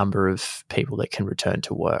reducing the number of people that can return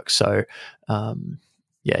to work. So,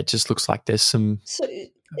 it just looks like there's some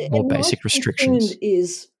more basic restrictions.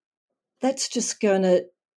 Is that's just going to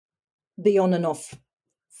be on and off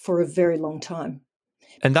for a very long time.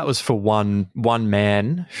 And that was for one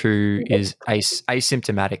man who is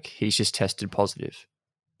asymptomatic. He's just tested positive.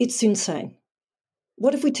 It's insane.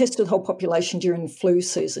 What if we tested the whole population during flu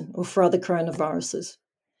season or for other coronaviruses?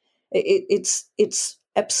 It's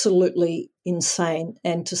absolutely insane.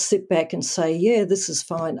 And to sit back and say, yeah, this is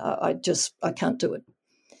fine, I can't do it.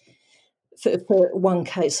 For one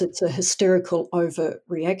case, it's a hysterical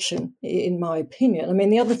overreaction, in my opinion. I mean,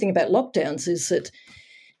 the other thing about lockdowns is that,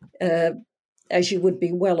 as you would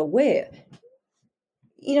be well aware,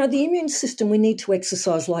 the immune system, we need to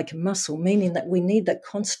exercise like a muscle, meaning that we need that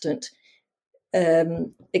constant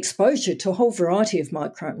exposure to a whole variety of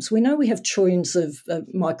microbes. We know we have trillions of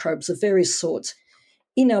microbes of various sorts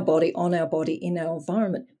in our body, on our body, in our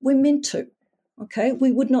environment. We're meant to, okay?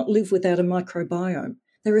 We would not live without a microbiome.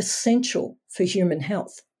 They're essential for human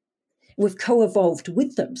health. We've co-evolved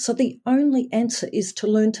with them. So the only answer is to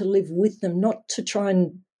learn to live with them, not to try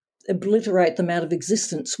and obliterate them out of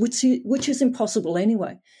existence, which is impossible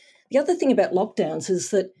anyway. The other thing about lockdowns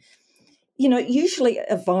is that, usually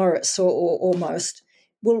a virus or most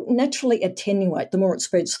will naturally attenuate the more it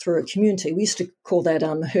spreads through a community. We used to call that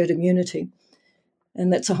herd immunity.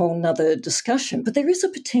 And that's a whole nother discussion. But there is a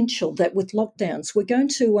potential that with lockdowns, we're going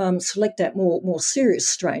to select out more serious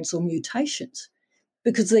strains or mutations,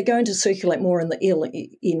 because they're going to circulate more in the ill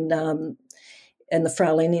in the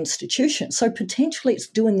frail in institutions. So potentially it's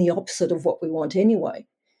doing the opposite of what we want anyway.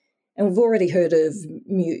 And we've already heard of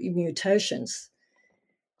mutations,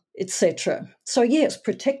 etc. So yes,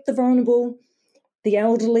 protect the vulnerable, the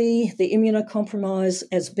elderly, the immunocompromised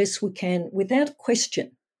as best we can without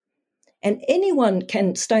question. And anyone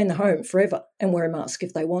can stay in the home forever and wear a mask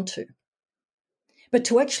if they want to. But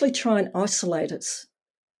to actually try and isolate us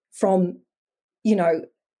from,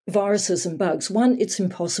 viruses and bugs, one, it's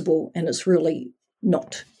impossible and it's really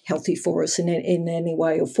not healthy for us in any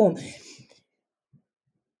way or form.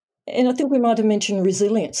 And I think we might have mentioned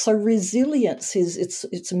resilience. So resilience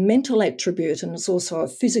it's a mental attribute, and it's also a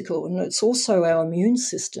physical, and it's also our immune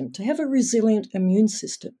system. To have a resilient immune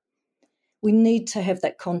system, we need to have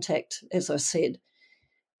that contact, as I said,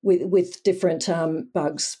 with different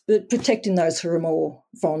bugs, but protecting those who are more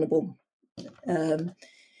vulnerable,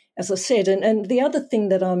 as I said. And the other thing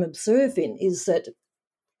that I'm observing is that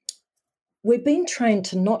we're being trained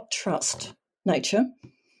to not trust nature.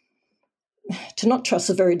 to not trust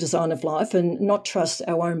the very design of life and not trust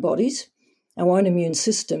our own bodies, our own immune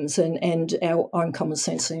systems, and our own common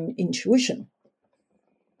sense and intuition.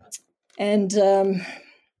 And the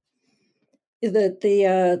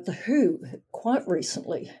WHO quite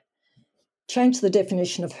recently changed the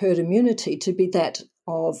definition of herd immunity to be that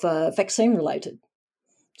of vaccine-related.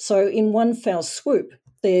 So in one foul swoop,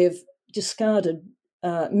 they've discarded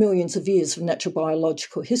millions of years of natural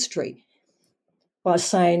biological history by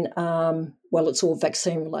saying, well, it's all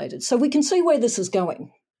vaccine-related. So we can see where this is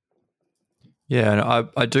going. Yeah, and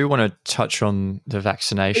I do want to touch on the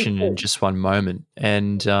vaccination in just one moment.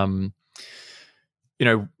 And,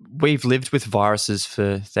 we've lived with viruses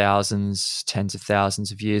for thousands, tens of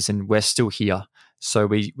thousands of years, and we're still here. So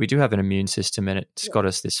we do have an immune system, and it's got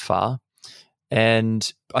us this far.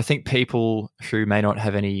 And I think people who may not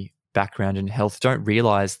have any background in health don't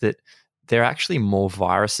realize that there are actually more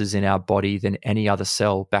viruses in our body than any other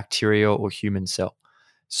cell, bacteria or human cell.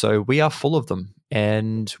 So we are full of them,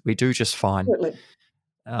 and we do just fine.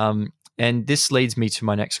 And this leads me to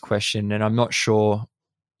my next question, and I'm not sure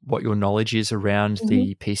what your knowledge is around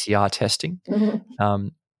the PCR testing.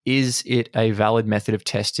 Is it a valid method of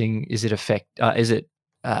testing? Is it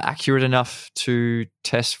accurate enough to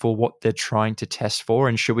test for what they're trying to test for?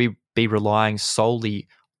 And should we be relying solely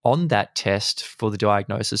on that test for the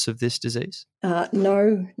diagnosis of this disease?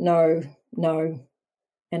 No,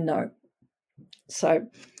 and no. So,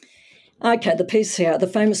 okay, the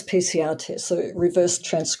famous PCR test, the reverse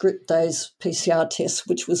transcriptase PCR test,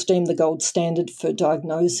 which was deemed the gold standard for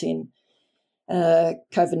diagnosing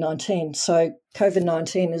COVID-19. So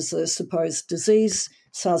COVID-19 is the supposed disease,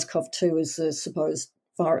 SARS-CoV-2 is the supposed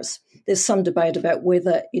virus. There's some debate about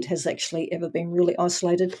whether it has actually ever been really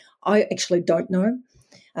isolated. I actually don't know.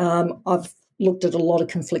 I've looked at a lot of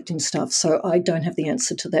conflicting stuff, so I don't have the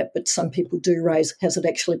answer to that, but some people do raise, has it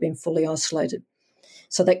actually been fully isolated?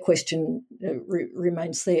 So that question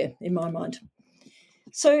remains there in my mind.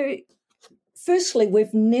 So firstly,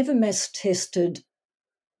 we've never mass tested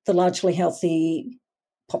the largely healthy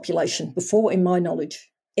population before, in my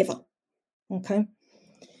knowledge, ever. Okay.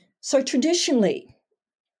 So traditionally,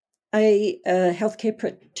 a healthcare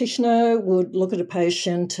practitioner would look at a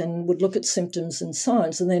patient and would look at symptoms and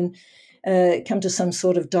signs and then come to some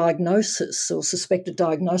sort of diagnosis or suspected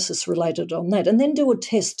diagnosis related on that, and then do a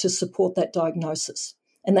test to support that diagnosis.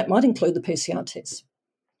 And that might include the PCR test.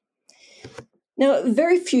 Now,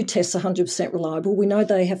 very few tests are 100% reliable. We know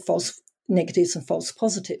they have false negatives and false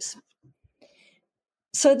positives.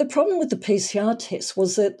 So the problem with the PCR test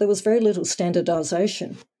was that there was very little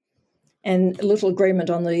standardisation and little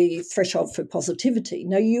agreement on the threshold for positivity.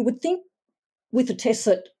 Now, you would think with a test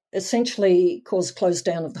that essentially caused close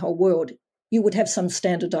down of the whole world, you would have some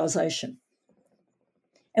standardisation.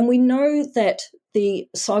 And we know that the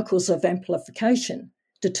cycles of amplification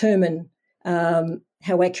determine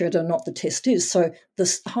how accurate or not the test is. So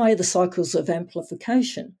the higher the cycles of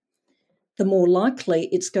amplification, the more likely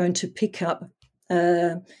it's going to pick up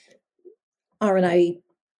RNA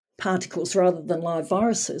particles rather than live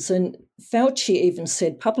viruses. And Fauci even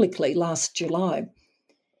said publicly last July,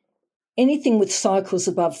 anything with cycles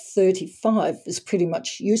above 35 is pretty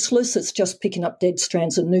much useless. It's just picking up dead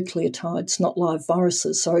strands of nucleotides, not live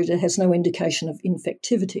viruses, so it has no indication of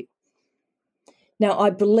infectivity. Now,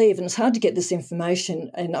 I believe, and it's hard to get this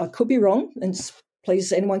information, and I could be wrong, and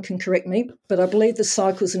please, anyone can correct me, but I believe the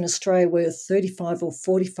cycles in Australia were 35 or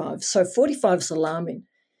 45. So 45 is alarming.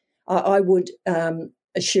 I would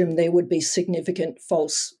assume there would be significant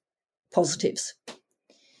false positives.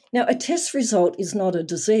 Now, a test result is not a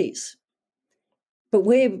disease, but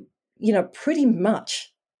we're, pretty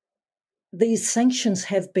much these sanctions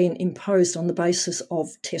have been imposed on the basis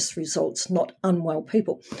of test results, not unwell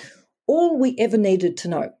people. All we ever needed to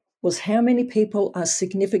know was how many people are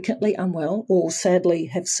significantly unwell or sadly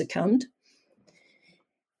have succumbed,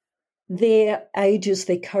 their ages,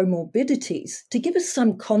 their comorbidities, to give us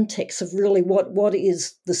some context of really what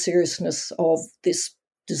is the seriousness of this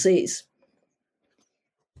disease.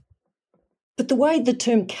 But the way the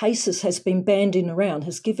term cases has been bandied around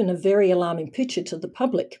has given a very alarming picture to the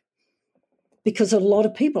public, because a lot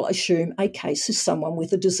of people assume a case is someone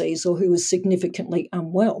with a disease or who is significantly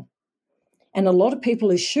unwell. And a lot of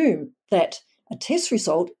people assume that a test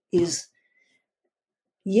result is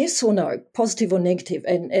yes or no, positive or negative,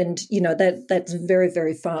 and that's very,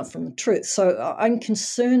 very far from the truth. So I'm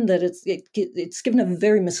concerned that it's given a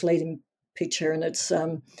very misleading picture, and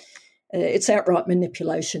it's outright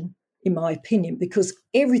manipulation, in my opinion, because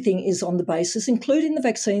everything is on the basis, including the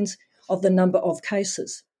vaccines, of the number of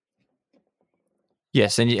cases.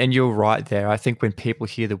 Yes, and you're right there. I think when people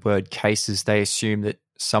hear the word cases, they assume that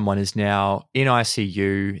someone is now in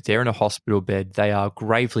ICU, they're in a hospital bed, they are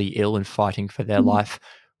gravely ill and fighting for their life,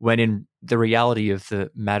 when in the reality of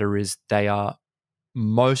the matter is they are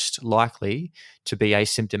most likely to be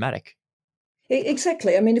asymptomatic.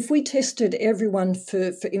 Exactly. I mean, if we tested everyone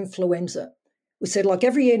for influenza, we said, like,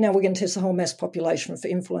 every year now we're going to test the whole mass population for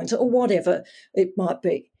influenza or whatever it might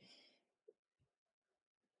be,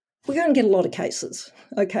 we're going to get a lot of cases,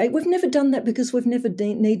 okay? We've never done that because we've never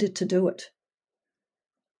needed to do it.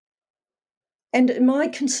 And my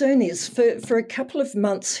concern is for a couple of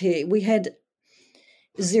months here, we had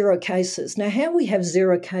 0 cases. Now, how we have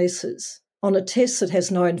 0 cases on a test that has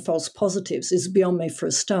known false positives is beyond me for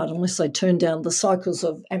a start, unless they turn down the cycles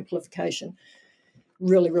of amplification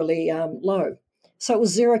really, really low. So it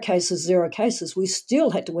was 0 cases, 0 cases. We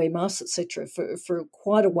still had to wear masks, etc., for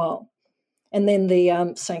quite a while. And then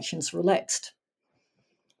the sanctions relaxed.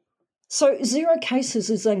 So 0 cases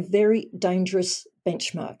is a very dangerous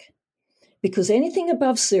benchmark, because anything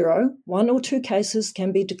above 0, 1 or 2 cases,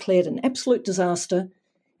 can be declared an absolute disaster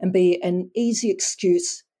and be an easy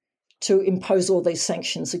excuse to impose all these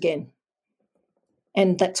sanctions again.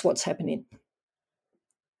 And that's what's happening.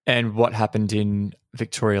 And what happened in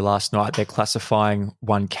Victoria last night, they're classifying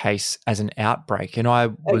 1 case as an outbreak. And I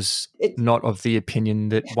was not of the opinion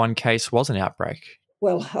that 1 case was an outbreak.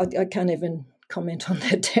 Well, I can't even comment on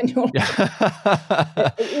that, Daniel.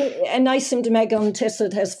 An asymptomatic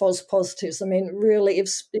untested has false positives. I mean, really, if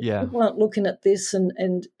people aren't looking at this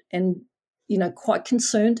and quite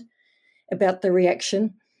concerned about the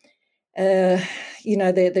reaction, they're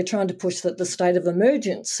trying to push that the state of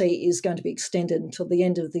emergency is going to be extended until the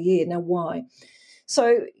end of the year. Now, why?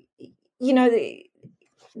 So,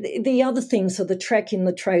 the other things are the tracking,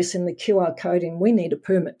 the tracing, the QR coding. We need a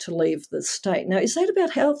permit to leave the state. Now, is that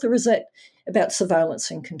about health or is that about surveillance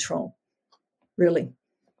and control? Really?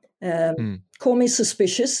 Call me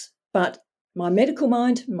suspicious, but my medical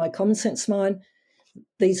mind, my common sense mind,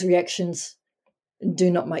 these reactions do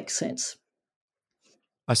not make sense.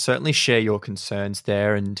 I certainly share your concerns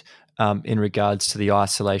there. And in regards to the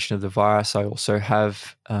isolation of the virus, I also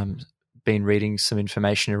have been reading some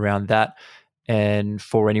information around that. And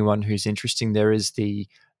for anyone who's interested, there is the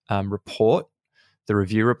report, the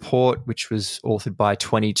review report, which was authored by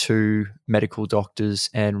 22 medical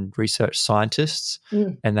doctors and research scientists.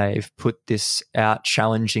 And they've put this out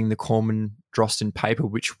challenging the Corman-Drosten paper,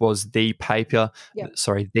 which was the paper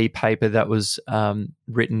that was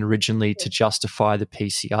written originally to justify the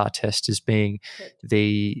PCR test as being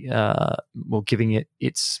giving it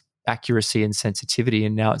its accuracy and sensitivity,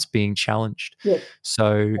 and now it's being challenged.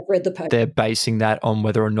 So they're basing that on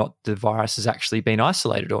whether or not the virus has actually been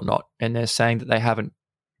isolated or not, and they're saying that they haven't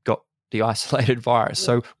got the isolated virus.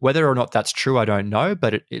 So whether or not that's true, I don't know,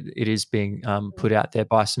 but it is being put out there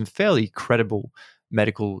by some fairly credible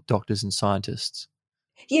medical doctors and scientists.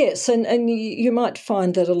 Yes, and you might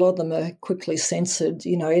find that a lot of them are quickly censored.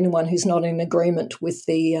 Anyone who's not in agreement with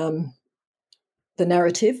the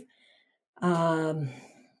narrative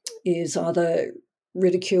is either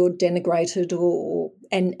ridiculed, denigrated, or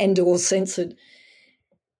censored.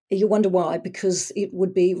 You wonder why? Because it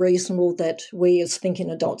would be reasonable that we as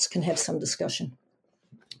thinking adults can have some discussion.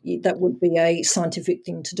 That would be a scientific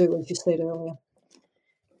thing to do, as you said earlier.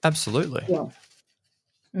 Absolutely. Yeah.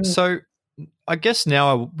 So I guess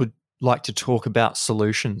now I would like to talk about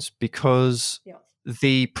solutions, because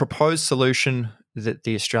the proposed solution that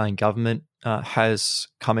the Australian government has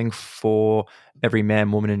coming for every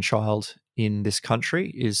man, woman and child in this country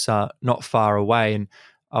is not far away. And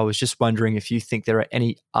I was just wondering if you think there are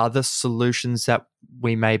any other solutions that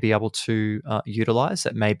we may be able to utilise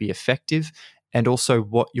that may be effective, and also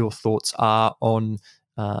what your thoughts are on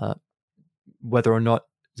whether or not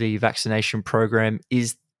the vaccination program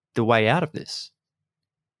is the way out of this.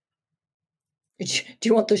 Do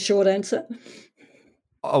you want the short answer?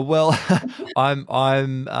 Well,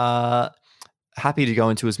 I'm happy to go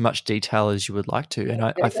into as much detail as you would like to, and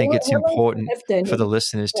I think it's important for the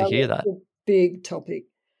listeners to hear that. It's a big topic.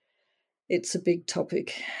 It's a big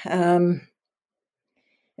topic. And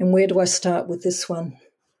where do I start with this one?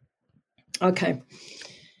 Okay.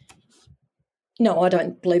 No, I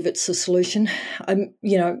don't believe it's a solution.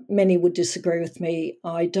 Many would disagree with me.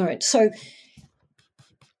 I don't. So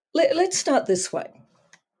let's start this way.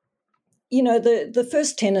 The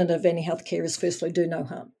first tenet of any healthcare is firstly do no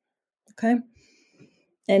harm. Okay?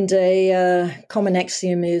 And a common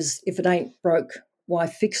axiom is if it ain't broke, why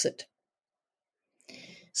fix it?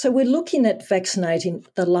 So we're looking at vaccinating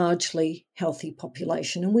the largely healthy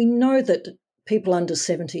population, and we know that people under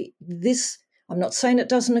 70, I'm not saying it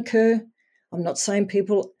doesn't occur, I'm not saying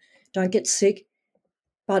people don't get sick,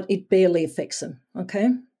 but it barely affects them, okay?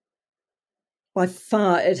 By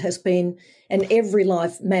far it has been, and every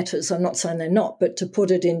life matters, I'm not saying they're not, but to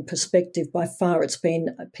put it in perspective, by far it's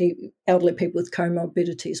been elderly people with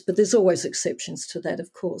comorbidities, but there's always exceptions to that,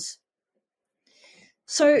 of course.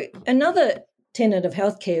 So another tenet of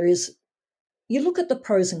healthcare is you look at the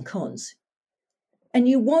pros and cons, and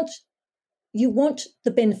you want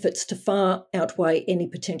the benefits to far outweigh any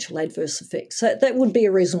potential adverse effects. So that would be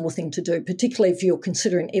a reasonable thing to do, particularly if you're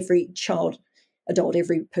considering every child, adult,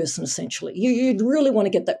 every person essentially. You'd really want to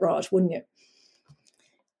get that right, wouldn't you?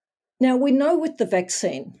 Now, we know with the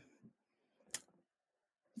vaccines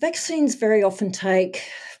very often take,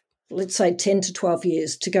 let's say, 10 to 12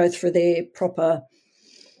 years to go through their proper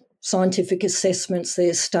scientific assessments,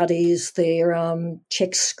 their studies, their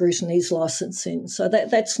checks, scrutinies, licensing. So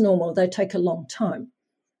that's normal. They take a long time.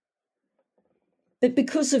 But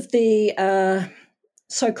because of the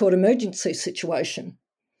so-called emergency situation,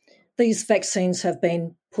 these vaccines have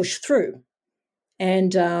been pushed through,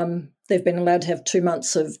 and they've been allowed to have 2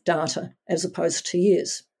 months of data as opposed to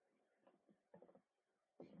years.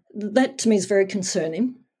 That to me is very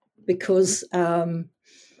concerning because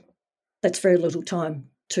that's very little time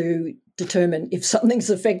to determine if something's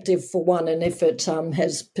effective for one and if it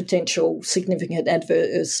has potential significant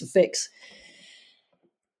adverse effects.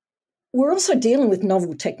 We're also dealing with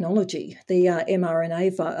novel technology, the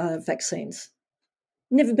mRNA vaccines.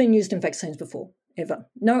 Never been used in vaccines before, ever.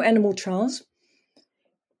 No animal trials.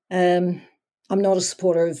 I'm not a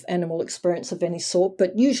supporter of animal experience of any sort,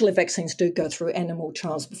 but usually vaccines do go through animal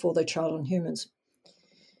trials before they're trialled on humans.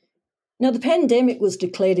 Now, the pandemic was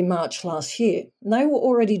declared in March last year, and they were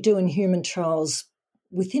already doing human trials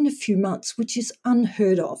within a few months, which is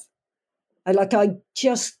unheard of. I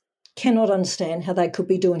just cannot understand how they could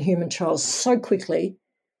be doing human trials so quickly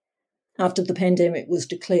after the pandemic was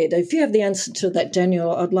declared. If you have the answer to that,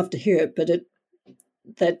 Daniel, I'd love to hear it, but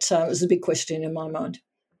that is a big question in my mind.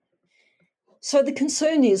 So the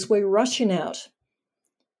concern is we're rushing out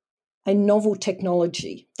a novel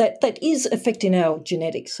technology that is affecting our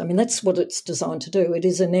genetics. I mean, that's what it's designed to do. It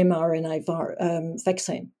is an mRNA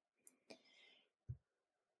vaccine.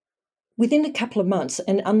 Within a couple of months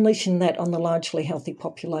and unleashing that on the largely healthy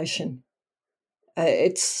population,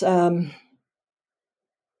 it's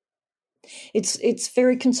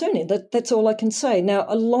very concerning. That's all I can say. Now,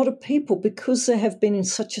 a lot of people, because they have been in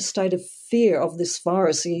such a state of fear of this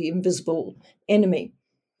virus, the invisible enemy,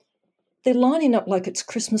 they're lining up like it's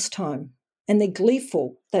Christmas time and they're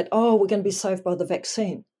gleeful that, we're going to be saved by the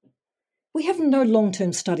vaccine. We have no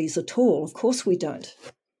long-term studies at all. Of course we don't.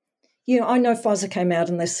 I know Pfizer came out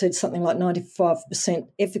and they said something like 95%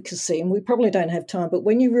 efficacy, and we probably don't have time. But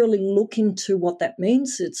when you really look into what that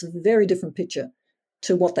means, it's a very different picture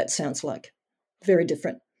to what that sounds like. Very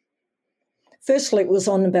different. Firstly, it was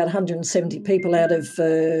on about 170 people out of,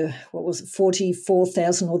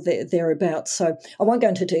 44,000 or thereabouts. So I won't go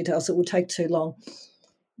into details. It will take too long.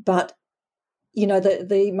 But,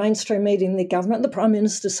 the mainstream media and the government, the Prime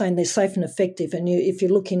Minister saying they're safe and effective. And if you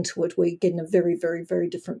look into it, we're getting a very, very, very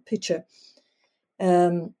different picture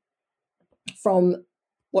from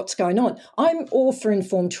what's going on. I'm all for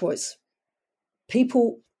informed choice.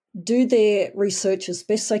 People do their research as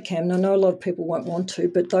best they can. And I know a lot of people won't want to,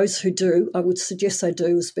 but those who do, I would suggest they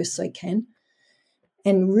do as best they can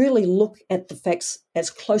and really look at the facts as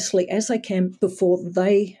closely as they can before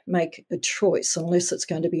they make a choice, unless it's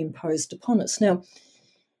going to be imposed upon us. Now,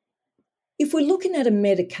 if we're looking at a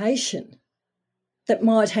medication that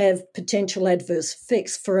might have potential adverse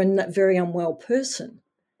effects for a very unwell person,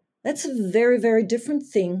 that's a very, very different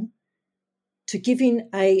thing to giving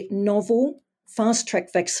a novel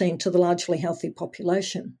fast-track vaccine to the largely healthy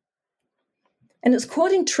population. And it's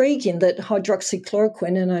quite intriguing that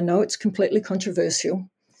hydroxychloroquine, and I know it's completely controversial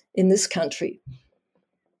in this country,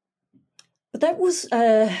 but that was,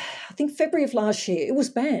 I think, February of last year, it was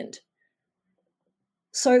banned.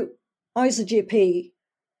 So I, as a GP,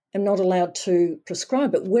 am not allowed to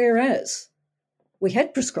prescribe it, whereas we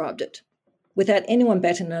had prescribed it without anyone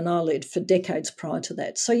batting an eyelid for decades prior to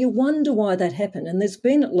that. So you wonder why that happened. And there's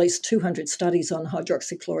been at least 200 studies on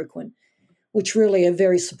hydroxychloroquine, which really are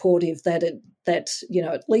very supportive that at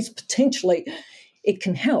least potentially it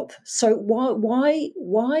can help. So why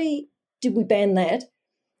did we ban that?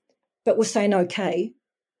 But we're saying okay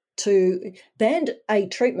to ban a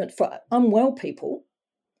treatment for unwell people,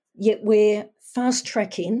 yet we're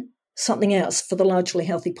fast-tracking something else for the largely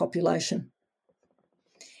healthy population.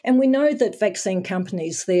 And we know that vaccine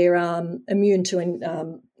companies, they're immune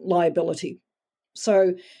to liability.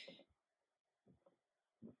 So,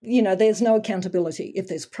 there's no accountability if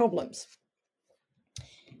there's problems.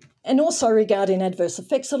 And also regarding adverse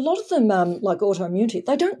effects, a lot of them, like autoimmunity,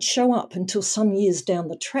 they don't show up until some years down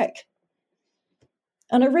the track.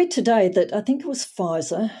 And I read today that I think it was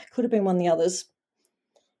Pfizer, could have been one of the others,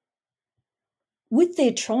 with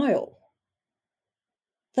their trial,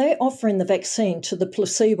 they're offering the vaccine to the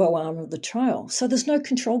placebo arm of the trial. So there's no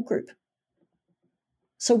control group.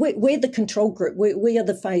 So we're the control group. We are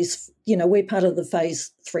the phase, we're part of the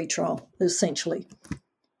phase 3 trial, essentially.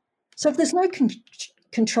 So if there's no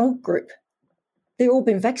control group, they've all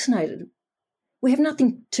been vaccinated. We have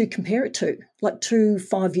nothing to compare it to, like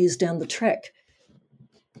 5 years down the track.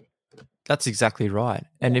 That's exactly right.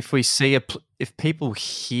 And if we see if people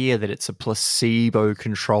hear that it's a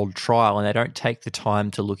placebo-controlled trial and they don't take the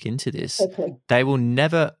time to look into this, they will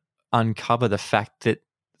never uncover the fact that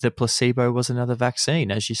the placebo was another vaccine,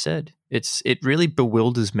 as you said. It really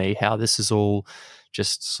bewilders me how this is all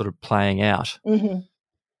just sort of playing out. Mm-hmm.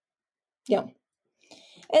 Yeah.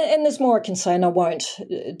 And there's more I can say, and I won't,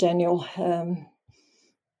 Daniel,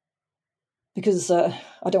 because I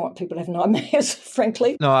don't want people to have nightmares,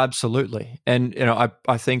 frankly. No, absolutely. And,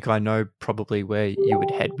 I think I know probably where you would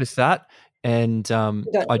head with that. And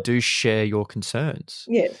I do share your concerns.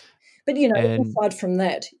 Yeah. But, aside from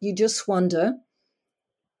that, you just wonder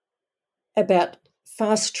about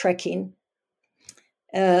fast-tracking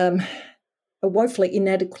a woefully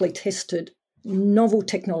inadequately tested novel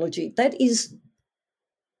technology that is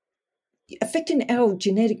affecting our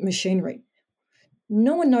genetic machinery.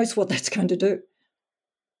 No one knows what that's going to do.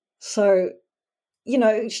 So,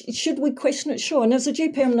 should we question it? Sure. And as a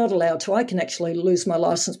GP, I'm not allowed to. I can actually lose my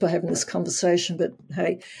license by having this conversation, but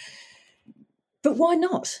hey. But why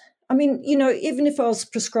not? I mean, even if I was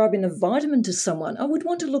prescribing a vitamin to someone, I would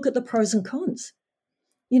want to look at the pros and cons.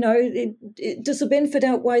 Does the benefit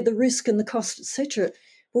outweigh the risk and the cost, etc.?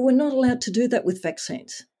 Well, we're not allowed to do that with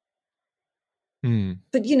vaccines.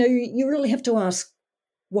 But, you really have to ask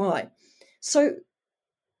why. So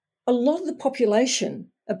a lot of the population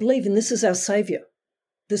are believing this is our saviour.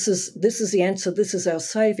 This is the answer. This is our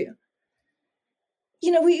saviour.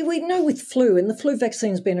 We know with flu, and the flu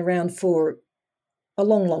vaccine's been around for a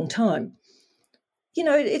long, long time.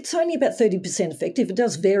 It's only about 30% effective. It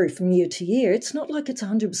does vary from year to year. It's not like it's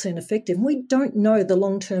 100% effective. We don't know the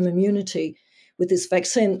long-term immunity with this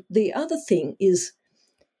vaccine. The other thing is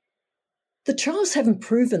the trials haven't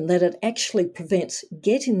proven that it actually prevents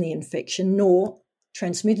getting the infection nor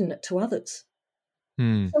transmitting it to others.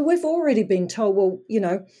 So we've already been told, well,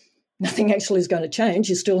 nothing actually is going to change.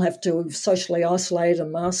 You still have to socially isolate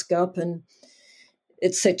and mask up and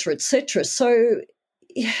et cetera, et cetera. So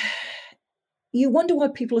you wonder why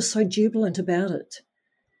people are so jubilant about it,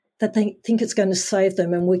 that they think it's going to save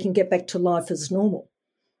them and we can get back to life as normal.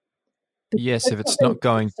 Yes, if it's not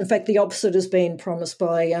going... In fact, the opposite has been promised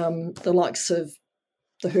by the likes of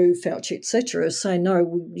the WHO, Fauci, et cetera, saying,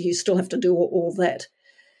 no, you still have to do all that.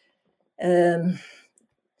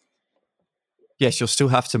 Yes, you'll still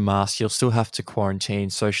have to mask, you'll still have to quarantine,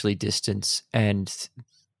 socially distance, and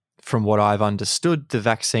from what I've understood, the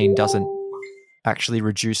vaccine doesn't actually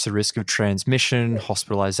reduce the risk of transmission,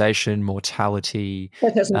 hospitalisation, mortality.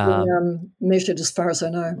 That hasn't been measured as far as I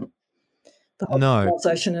know, the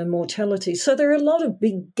hospitalisation and mortality. So there are a lot of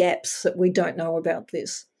big gaps that we don't know about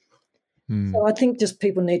this. So I think just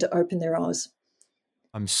people need to open their eyes.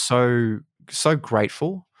 I'm so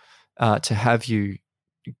grateful to have you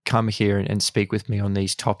come here and speak with me on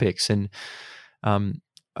these topics. And I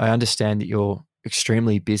understand that you're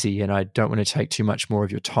extremely busy and I don't want to take too much more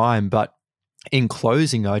of your time. But in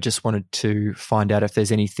closing, I just wanted to find out if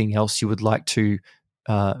there's anything else you would like to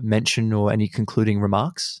mention or any concluding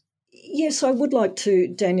remarks. Yes, I would like to,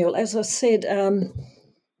 Daniel. As I said,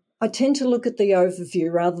 I tend to look at the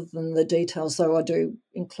overview rather than the details, though I do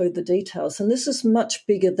include the details. And this is much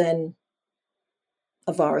bigger than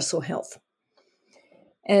a virus or health.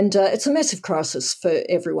 And it's a massive crisis for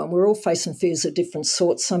everyone. We're all facing fears of different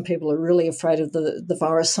sorts. Some people are really afraid of the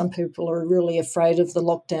virus. Some people are really afraid of the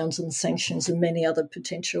lockdowns and sanctions and many other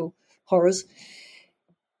potential horrors.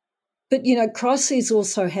 But, crises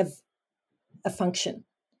also have a function.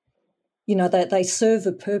 They serve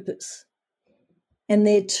a purpose. And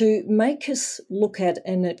they're to make us look at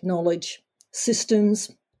and acknowledge systems,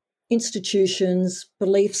 institutions,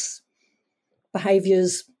 beliefs,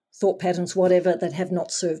 behaviours, thought patterns, whatever, that have not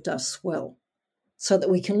served us well, so that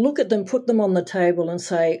we can look at them, put them on the table and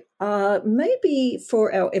say, maybe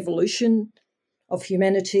for our evolution of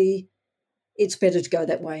humanity, it's better to go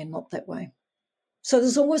that way and not that way. So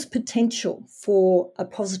there's always potential for a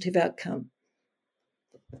positive outcome,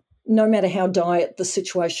 no matter how dire the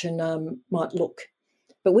situation might look.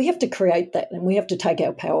 But we have to create that, and we have to take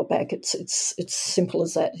our power back. It's simple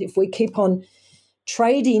as that. If we keep on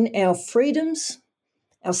trading our freedoms,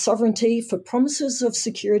 our sovereignty for promises of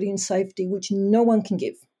security and safety, which no one can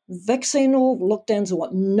give, vaccine or lockdowns or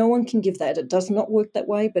what, no one can give that. It does not work that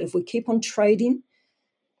way. But if we keep on trading,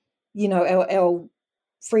 our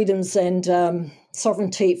freedoms and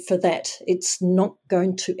sovereignty for that, it's not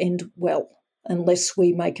going to end well unless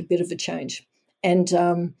we make a bit of a change. And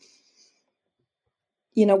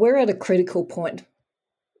we're at a critical point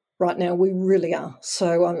right now. We really are.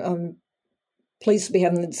 So I'm pleased to be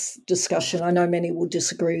having this discussion. I know many will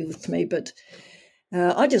disagree with me, but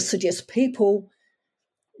I just suggest people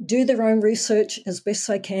do their own research as best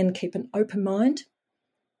they can, keep an open mind,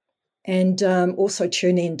 and also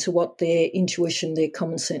tune in to what their intuition, their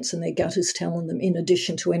common sense and their gut is telling them, in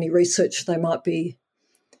addition to any research they might be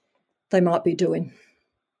doing.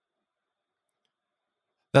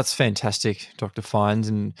 That's fantastic, Dr. Fyans,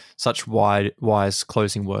 and such wise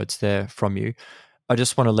closing words there from you. I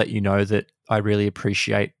just want to let you know that I really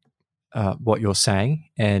appreciate what you're saying,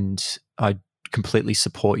 and I completely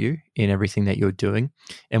support you in everything that you're doing.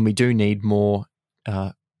 And we do need more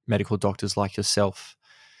medical doctors like yourself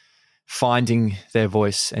finding their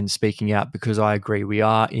voice and speaking out, because I agree, we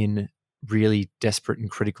are in really desperate and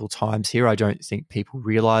critical times here. I don't think people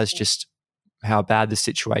realize just how bad the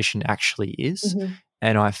situation actually is. Mm-hmm.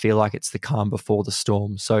 And I feel like it's the calm before the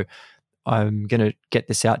storm. So I'm going to get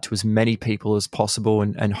this out to as many people as possible,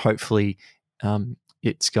 and hopefully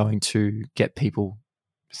it's going to get people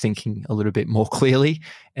thinking a little bit more clearly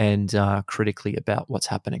and critically about what's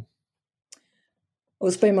happening. Well,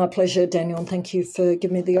 it's been my pleasure, Daniel, and thank you for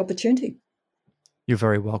giving me the opportunity. You're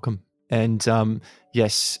very welcome. And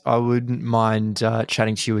yes, I wouldn't mind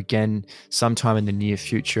chatting to you again sometime in the near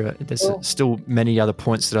future. There's still many other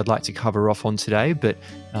points that I'd like to cover off on today, but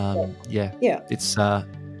it's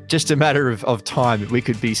just a matter of time. We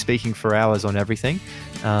could be speaking for hours on everything,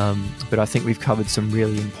 but I think we've covered some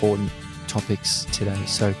really important topics today.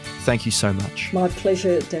 So thank you so much. My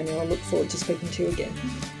pleasure, Daniel. I look forward to speaking to you again.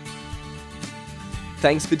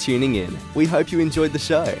 Thanks for tuning in. We hope you enjoyed the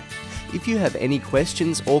show. If you have any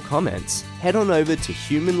questions or comments, head on over to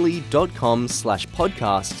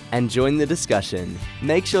humanly.com/podcast and join the discussion.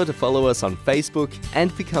 Make sure to follow us on Facebook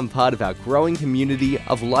and become part of our growing community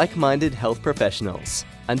of like-minded health professionals.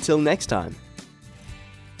 Until next time.